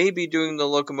Eva may be doing the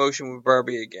locomotion with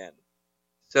Barbie again.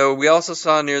 So we also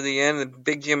saw near the end that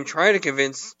Big Jim trying to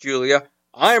convince Julia,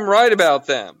 I'm right about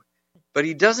them. But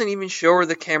he doesn't even show her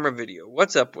the camera video.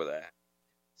 What's up with that?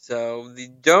 So the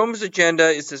Dome's agenda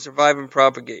is to survive and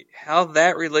propagate. How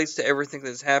that relates to everything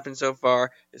that's happened so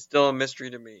far is still a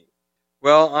mystery to me.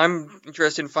 Well, I'm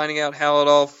interested in finding out how it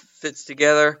all fits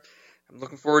together. I'm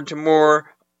looking forward to more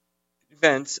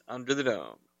events under the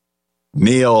Dome.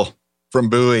 Neil from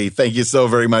Bowie, thank you so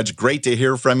very much. Great to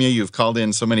hear from you. You've called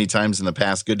in so many times in the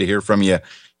past. Good to hear from you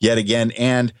yet again.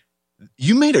 And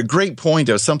you made a great point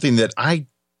of something that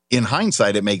in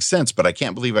hindsight, it makes sense, but I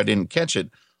can't believe I didn't catch it,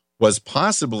 was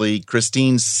possibly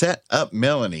Christine set up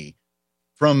Melanie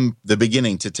from the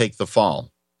beginning to take the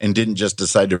fall and didn't just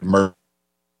decide to murder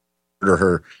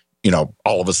her,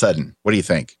 all of a sudden. What do you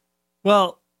think?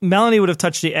 Well, Melanie would have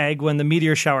touched the egg when the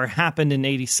meteor shower happened in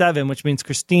 87, which means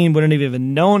Christine wouldn't have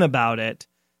even known about it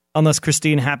unless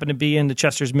Christine happened to be in the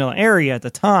Chester's Mill area at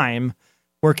the time.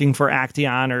 working for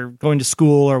Action or going to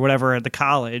school or whatever at the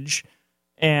college.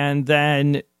 And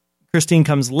then Christine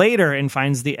comes later and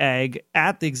finds the egg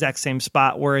at the exact same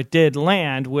spot where it did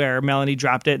land, where Melanie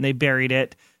dropped it and they buried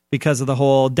it because of the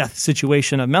whole death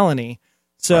situation of Melanie.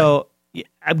 So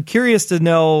I'm curious to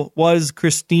know, was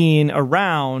Christine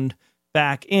around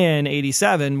back in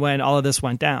 87 when all of this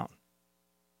went down?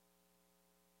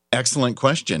 Excellent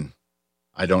question.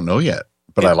 I don't know yet,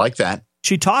 but I like that.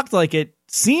 She talked like it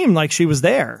seemed like she was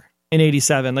there in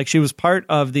 87, like she was part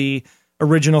of the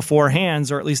original Four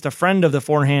Hands, or at least a friend of the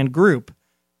Four Hand group.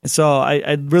 And so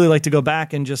I'd really like to go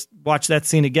back and just watch that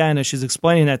scene again as she's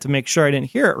explaining that to make sure I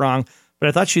didn't hear it wrong. But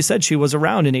I thought she said she was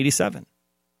around in 87.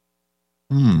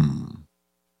 And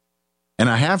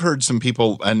I have heard some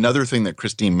people, another thing that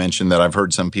Christine mentioned that I've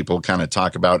heard some people kind of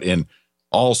talk about in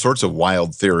all sorts of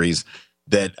wild theories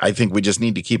that I think we just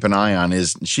need to keep an eye on,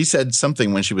 is she said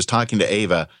something when she was talking to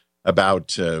Ava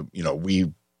about,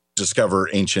 we discover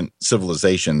ancient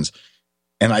civilizations.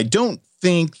 And I don't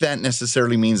think that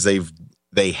necessarily means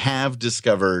they have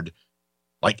discovered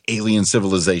like alien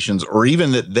civilizations, or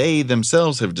even that they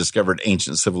themselves have discovered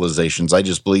ancient civilizations. I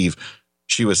just believe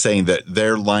she was saying that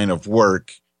their line of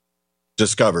work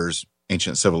discovers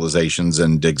ancient civilizations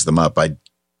and digs them up. I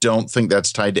don't think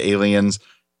that's tied to aliens.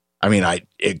 I mean,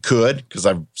 it could, because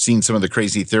I've seen some of the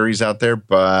crazy theories out there,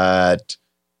 but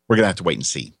we're going to have to wait and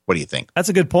see. What do you think? That's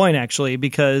a good point, actually,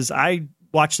 because I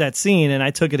watched that scene and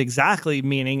I took it exactly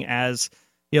meaning as,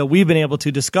 we've been able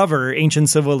to discover ancient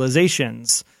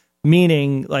civilizations,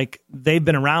 meaning like they've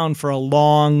been around for a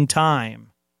long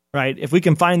time, right? If we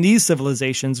can find these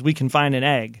civilizations, we can find an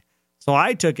egg. So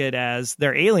I took it as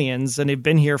they're aliens and they've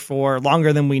been here for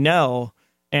longer than we know.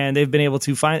 And they've been able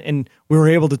to find, and we were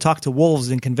able to talk to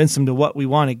wolves and convince them to what we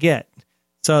want to get.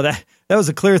 So that was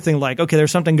a clear thing. Like, okay,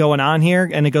 there's something going on here.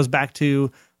 And it goes back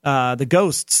to the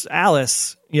ghosts,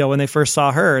 Alice, when they first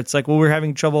saw her, it's like, well, we're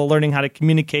having trouble learning how to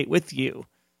communicate with you.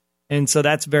 And so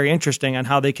that's very interesting on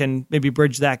how they can maybe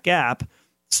bridge that gap.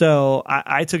 So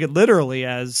I took it literally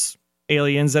as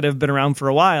aliens that have been around for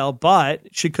a while, but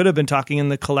she could have been talking in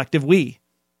the collective we,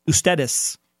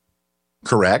 Ustedes.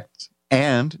 Correct.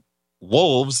 And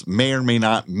wolves may or may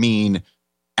not mean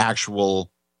actual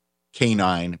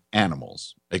canine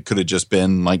animals. It could have just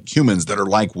been like humans that are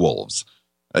like wolves,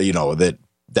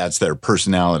 that's their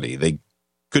personality. They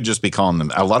could just be calling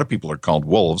them. A lot of people are called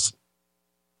wolves.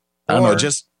 I don't know,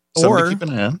 just something to keep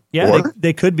an eye on. Yeah,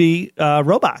 they could be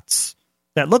robots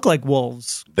that look like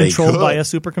wolves controlled by a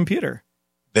supercomputer.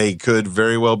 They could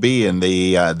very well be, and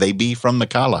they be from the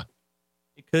Kala.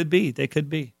 It could be. They could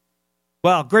be.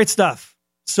 Well, great stuff.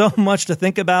 So much to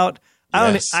think about.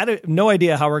 Yes. I have no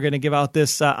idea how we're going to give out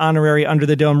this honorary Under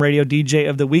the Dome Radio DJ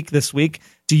of the Week this week.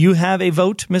 Do you have a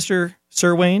vote, Mr.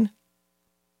 Sir Wayne?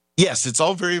 Yes, it's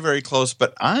all very, very close,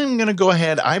 but I'm going to go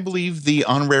ahead. I believe the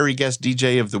honorary guest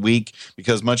DJ of the week,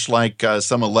 because much like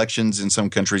some elections in some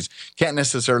countries, can't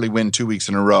necessarily win 2 weeks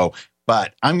in a row.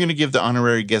 But I'm going to give the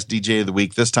honorary guest DJ of the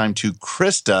week this time to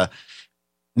Krista,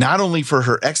 not only for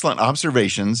her excellent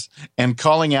observations and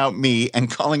calling out me and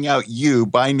calling out you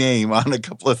by name on a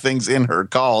couple of things in her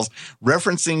calls,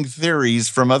 referencing theories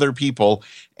from other people,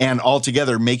 and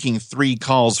altogether making 3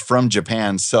 calls from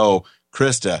Japan. So,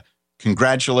 Krista,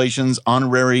 congratulations,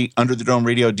 honorary Under the Dome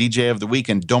Radio DJ of the Week,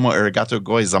 and domo arigato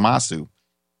gozaimasu.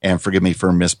 And forgive me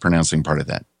for mispronouncing part of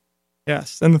that.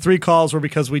 Yes, and the 3 calls were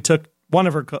because we took 2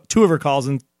 of her calls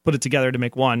and put it together to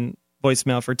make one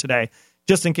voicemail for today.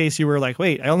 Just in case you were like,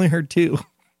 wait, I only heard 2.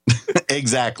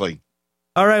 Exactly.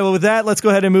 All right, well, with that, let's go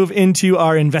ahead and move into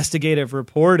our investigative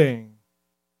reporting.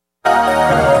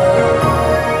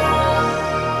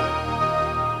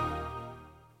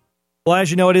 Well, as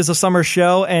you know, it is a summer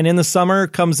show, and in the summer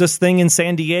comes this thing in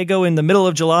San Diego in the middle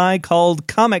of July called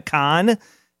Comic-Con,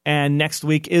 and next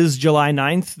week is July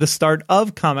 9th, the start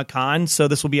of Comic-Con, so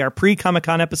this will be our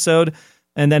pre-Comic-Con episode,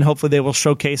 and then hopefully they will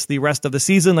showcase the rest of the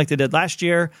season like they did last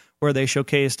year, where they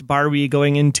showcased Barbie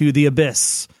going into the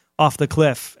abyss off the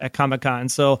cliff at Comic-Con,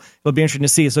 so it'll be interesting to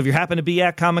see. So if you happen to be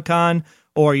at Comic-Con,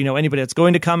 or anybody that's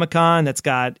going to Comic-Con that's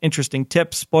got interesting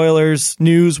tips, spoilers,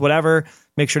 news, whatever,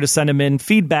 make sure to send them in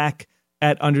feedback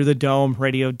at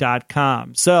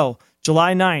underthedomeradio.com. So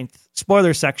July 9th,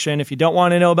 spoiler section. If you don't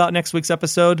want to know about next week's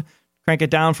episode, crank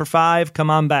it down for 5. Come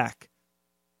on back.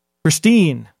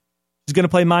 Christine is going to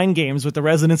play mind games with the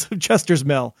residents of Chester's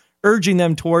Mill, urging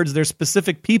them towards their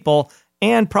specific people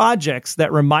and projects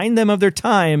that remind them of their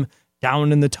time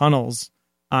down in the tunnels.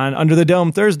 On Under the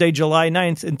Dome Thursday, July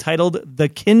 9th, entitled The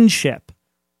Kinship.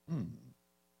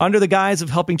 Under the guise of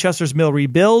helping Chester's Mill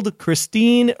rebuild,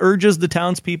 Christine urges the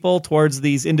townspeople towards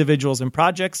these individuals and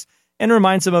projects and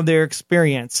reminds them of their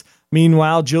experience.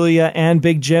 Meanwhile, Julia and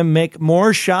Big Jim make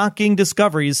more shocking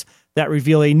discoveries that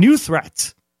reveal a new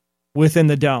threat within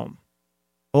the dome.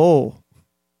 Oh,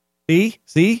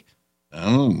 see?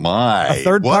 Oh my! A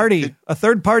third party.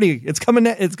 It's coming.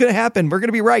 It's going to happen. We're going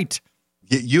to be right.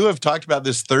 You have talked about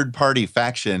this third party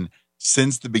faction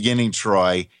since the beginning,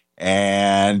 Troy.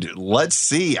 And let's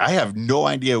see. I have no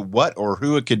idea what or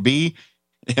who it could be.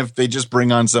 If they just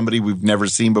bring on somebody we've never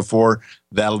seen before,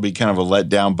 that'll be kind of a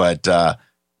letdown. But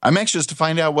I'm anxious to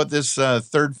find out what this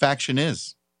third faction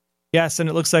is. Yes, and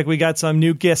it looks like we got some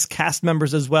new guest cast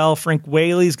members as well. Frank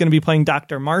Whaley is going to be playing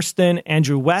Dr. Marston.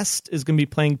 Andrew West is going to be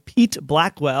playing Pete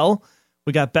Blackwell.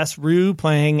 We got Bess Rue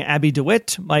playing Abby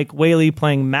DeWitt. Mike Whaley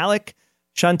playing Malik.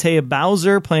 Shantae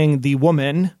Bowser playing The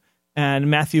Woman. And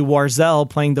Matthew Warzel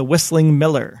playing the Whistling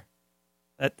Miller.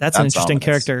 That's an interesting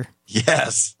character.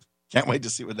 Yes. Can't wait to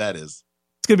see what that is.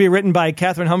 It's going to be written by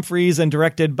Catherine Humphreys and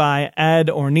directed by Ed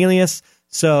Ornelius.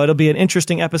 So it'll be an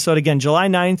interesting episode. Again, July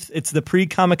 9th. It's the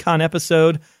pre-Comic-Con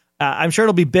episode. I'm sure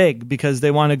it'll be big because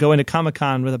they want to go into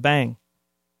Comic-Con with a bang.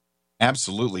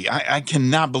 Absolutely. I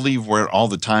cannot believe where all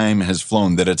the time has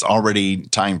flown that it's already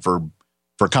time for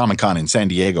Comic-Con in San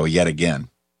Diego yet again.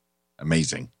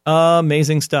 Amazing.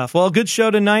 Amazing stuff. Well, good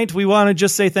show tonight. We want to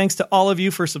just say thanks to all of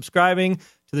you for subscribing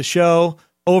to the show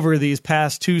over these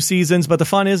past 2 seasons, but the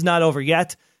fun is not over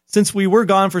yet. Since we were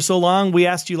gone for so long, we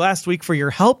asked you last week for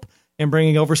your help in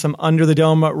bringing over some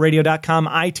UnderTheDomeRadio.com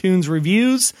iTunes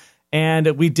reviews, and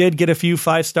we did get a few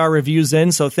 5-star reviews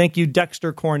in, so thank you,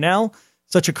 Dexter Cornell.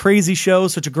 Such a crazy show,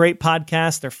 such a great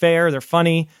podcast. They're fair, they're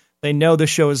funny, they know the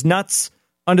show is nuts.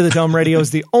 Under the Dome Radio is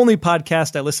the only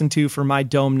podcast I listen to for my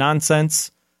dome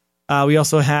nonsense. We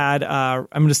also had, I'm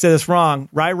going to say this wrong,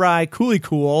 Rai Cooley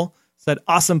Cool said,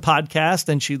 awesome podcast,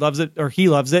 and she loves it, or he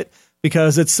loves it,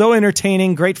 because it's so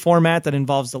entertaining, great format that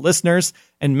involves the listeners.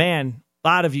 And man, a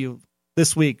lot of you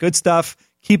this week. Good stuff.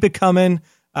 Keep it coming.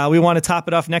 We want to top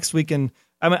it off next week, and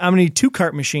I'm going to need 2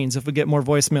 cart machines if we get more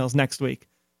voicemails next week.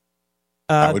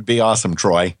 That would be awesome,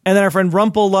 Troy. And then our friend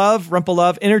Rumple Love,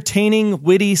 entertaining,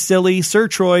 witty, silly, Sir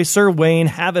Troy, Sir Wayne,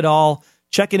 have it all.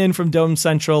 Checking in from Dome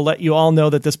Central, let you all know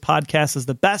that this podcast is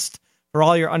the best for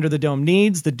all your Under the Dome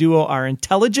needs. The duo are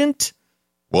intelligent.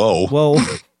 Whoa.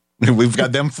 We've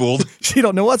got them fooled. She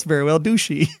don't know us very well, do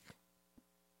she?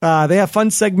 They have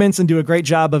fun segments and do a great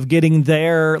job of getting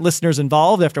their listeners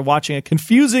involved after watching a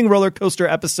confusing roller coaster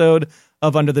episode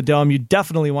of Under the Dome. You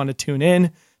definitely want to tune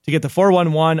in to get the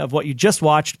 411 of what you just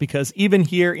watched, because even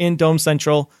here in Dome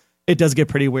Central, it does get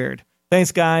pretty weird.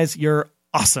 Thanks, guys. You're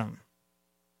awesome.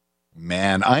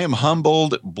 Man, I am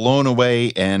humbled, blown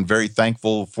away, and very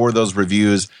thankful for those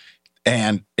reviews.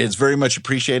 And it's very much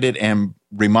appreciated and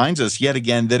reminds us yet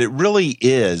again that it really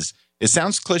is. It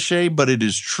sounds cliche, but it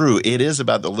is true. It is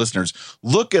about the listeners.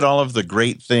 Look at all of the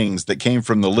great things that came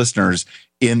from the listeners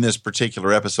in this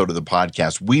particular episode of the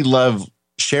podcast. We love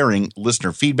sharing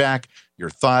listener feedback, your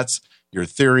thoughts, your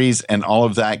theories, and all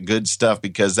of that good stuff,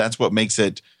 because that's what makes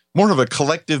it more of a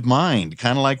collective mind,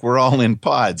 kind of like we're all in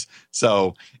pods.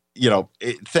 So,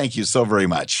 thank you so very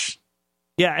much.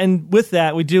 Yeah, and with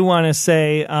that, we do want to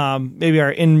say maybe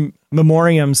our in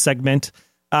memoriam segment.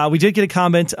 We did get a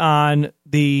comment on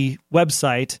the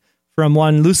website from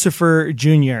one Lucifer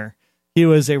Jr. He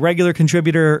was a regular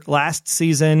contributor last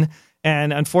season,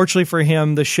 and unfortunately for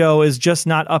him, the show is just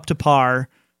not up to par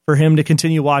for him to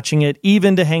continue watching it,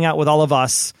 even to hang out with all of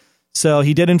us. So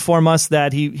he did inform us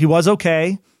that he was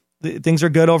okay. Things are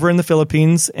good over in the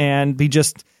Philippines, and he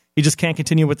just can't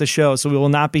continue with the show. So we will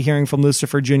not be hearing from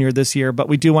Lucifer Jr. this year, but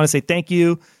we do want to say thank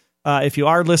you. If you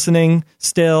are listening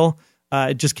still,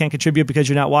 just can't contribute because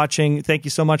you're not watching. Thank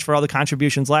you so much for all the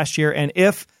contributions last year. And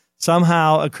if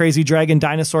somehow a crazy dragon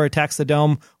dinosaur attacks the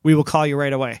dome, we will call you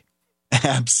right away.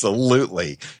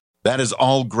 Absolutely. That is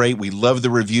all great. We love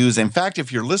the reviews. In fact,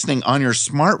 if you're listening on your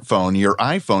smartphone, your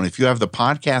iPhone, if you have the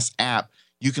podcast app,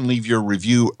 you can leave your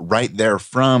review right there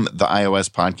from the iOS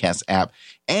podcast app.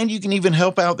 And you can even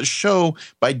help out the show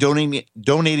by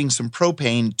donating some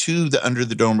propane to the Under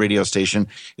the Dome radio station.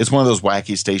 It's one of those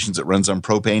wacky stations that runs on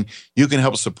propane. You can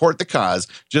help support the cause.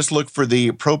 Just look for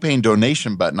the propane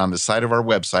donation button on the side of our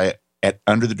website at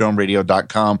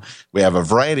underthedomeradio.com. We have a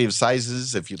variety of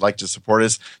sizes. If you'd like to support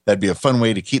us, that'd be a fun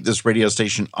way to keep this radio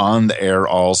station on the air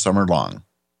all summer long.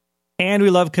 And we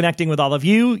love connecting with all of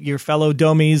you, your fellow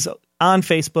Domies, on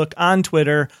Facebook, on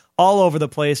Twitter, all over the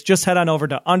place. Just head on over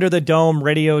to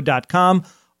underthedomeradio.com.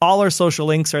 All our social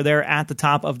links are there at the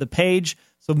top of the page.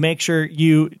 So make sure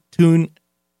you team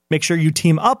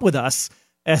up with us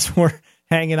as we're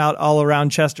hanging out all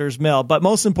around Chester's Mill. But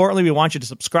most importantly, we want you to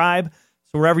subscribe.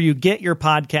 So wherever you get your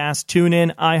podcasts,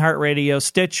 TuneIn, iHeartRadio,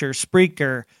 Stitcher,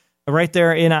 Spreaker, right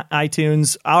there in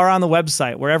iTunes or on the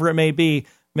website, wherever it may be.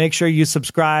 Make sure you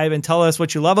subscribe and tell us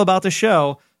what you love about the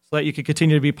show so that you can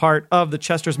continue to be part of the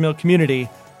Chester's Mill community,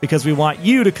 because we want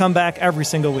you to come back every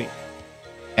single week.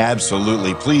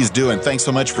 Absolutely. Please do. And thanks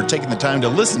so much for taking the time to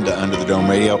listen to Under the Dome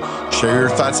Radio. Share your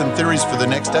thoughts and theories for the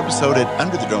next episode at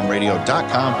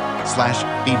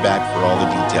underthedomeradio.com/feedback for all the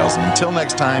details. And until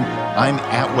next time, I'm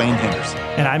at Wayne Henderson.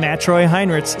 And I'm at Troy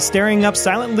Heinrichs, staring up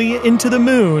silently into the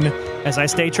moon as I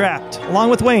stay trapped, along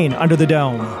with Wayne, under the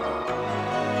dome.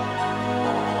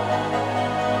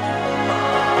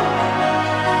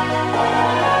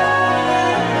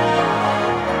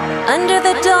 Under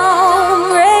the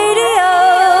Dome Radio.com.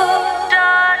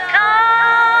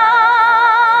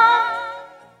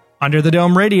 Under the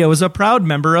Dome Radio is a proud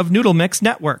member of Noodle Mix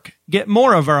Network. Get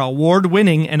more of our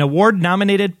award-winning and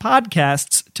award-nominated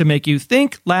podcasts to make you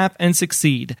think, laugh, and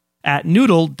succeed at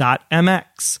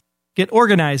noodle.mx. Get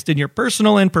organized in your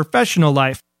personal and professional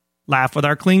life. Laugh with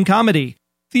our clean comedy.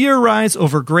 Theorize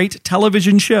over great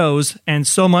television shows and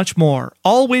so much more.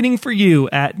 All waiting for you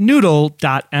at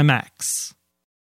noodle.mx.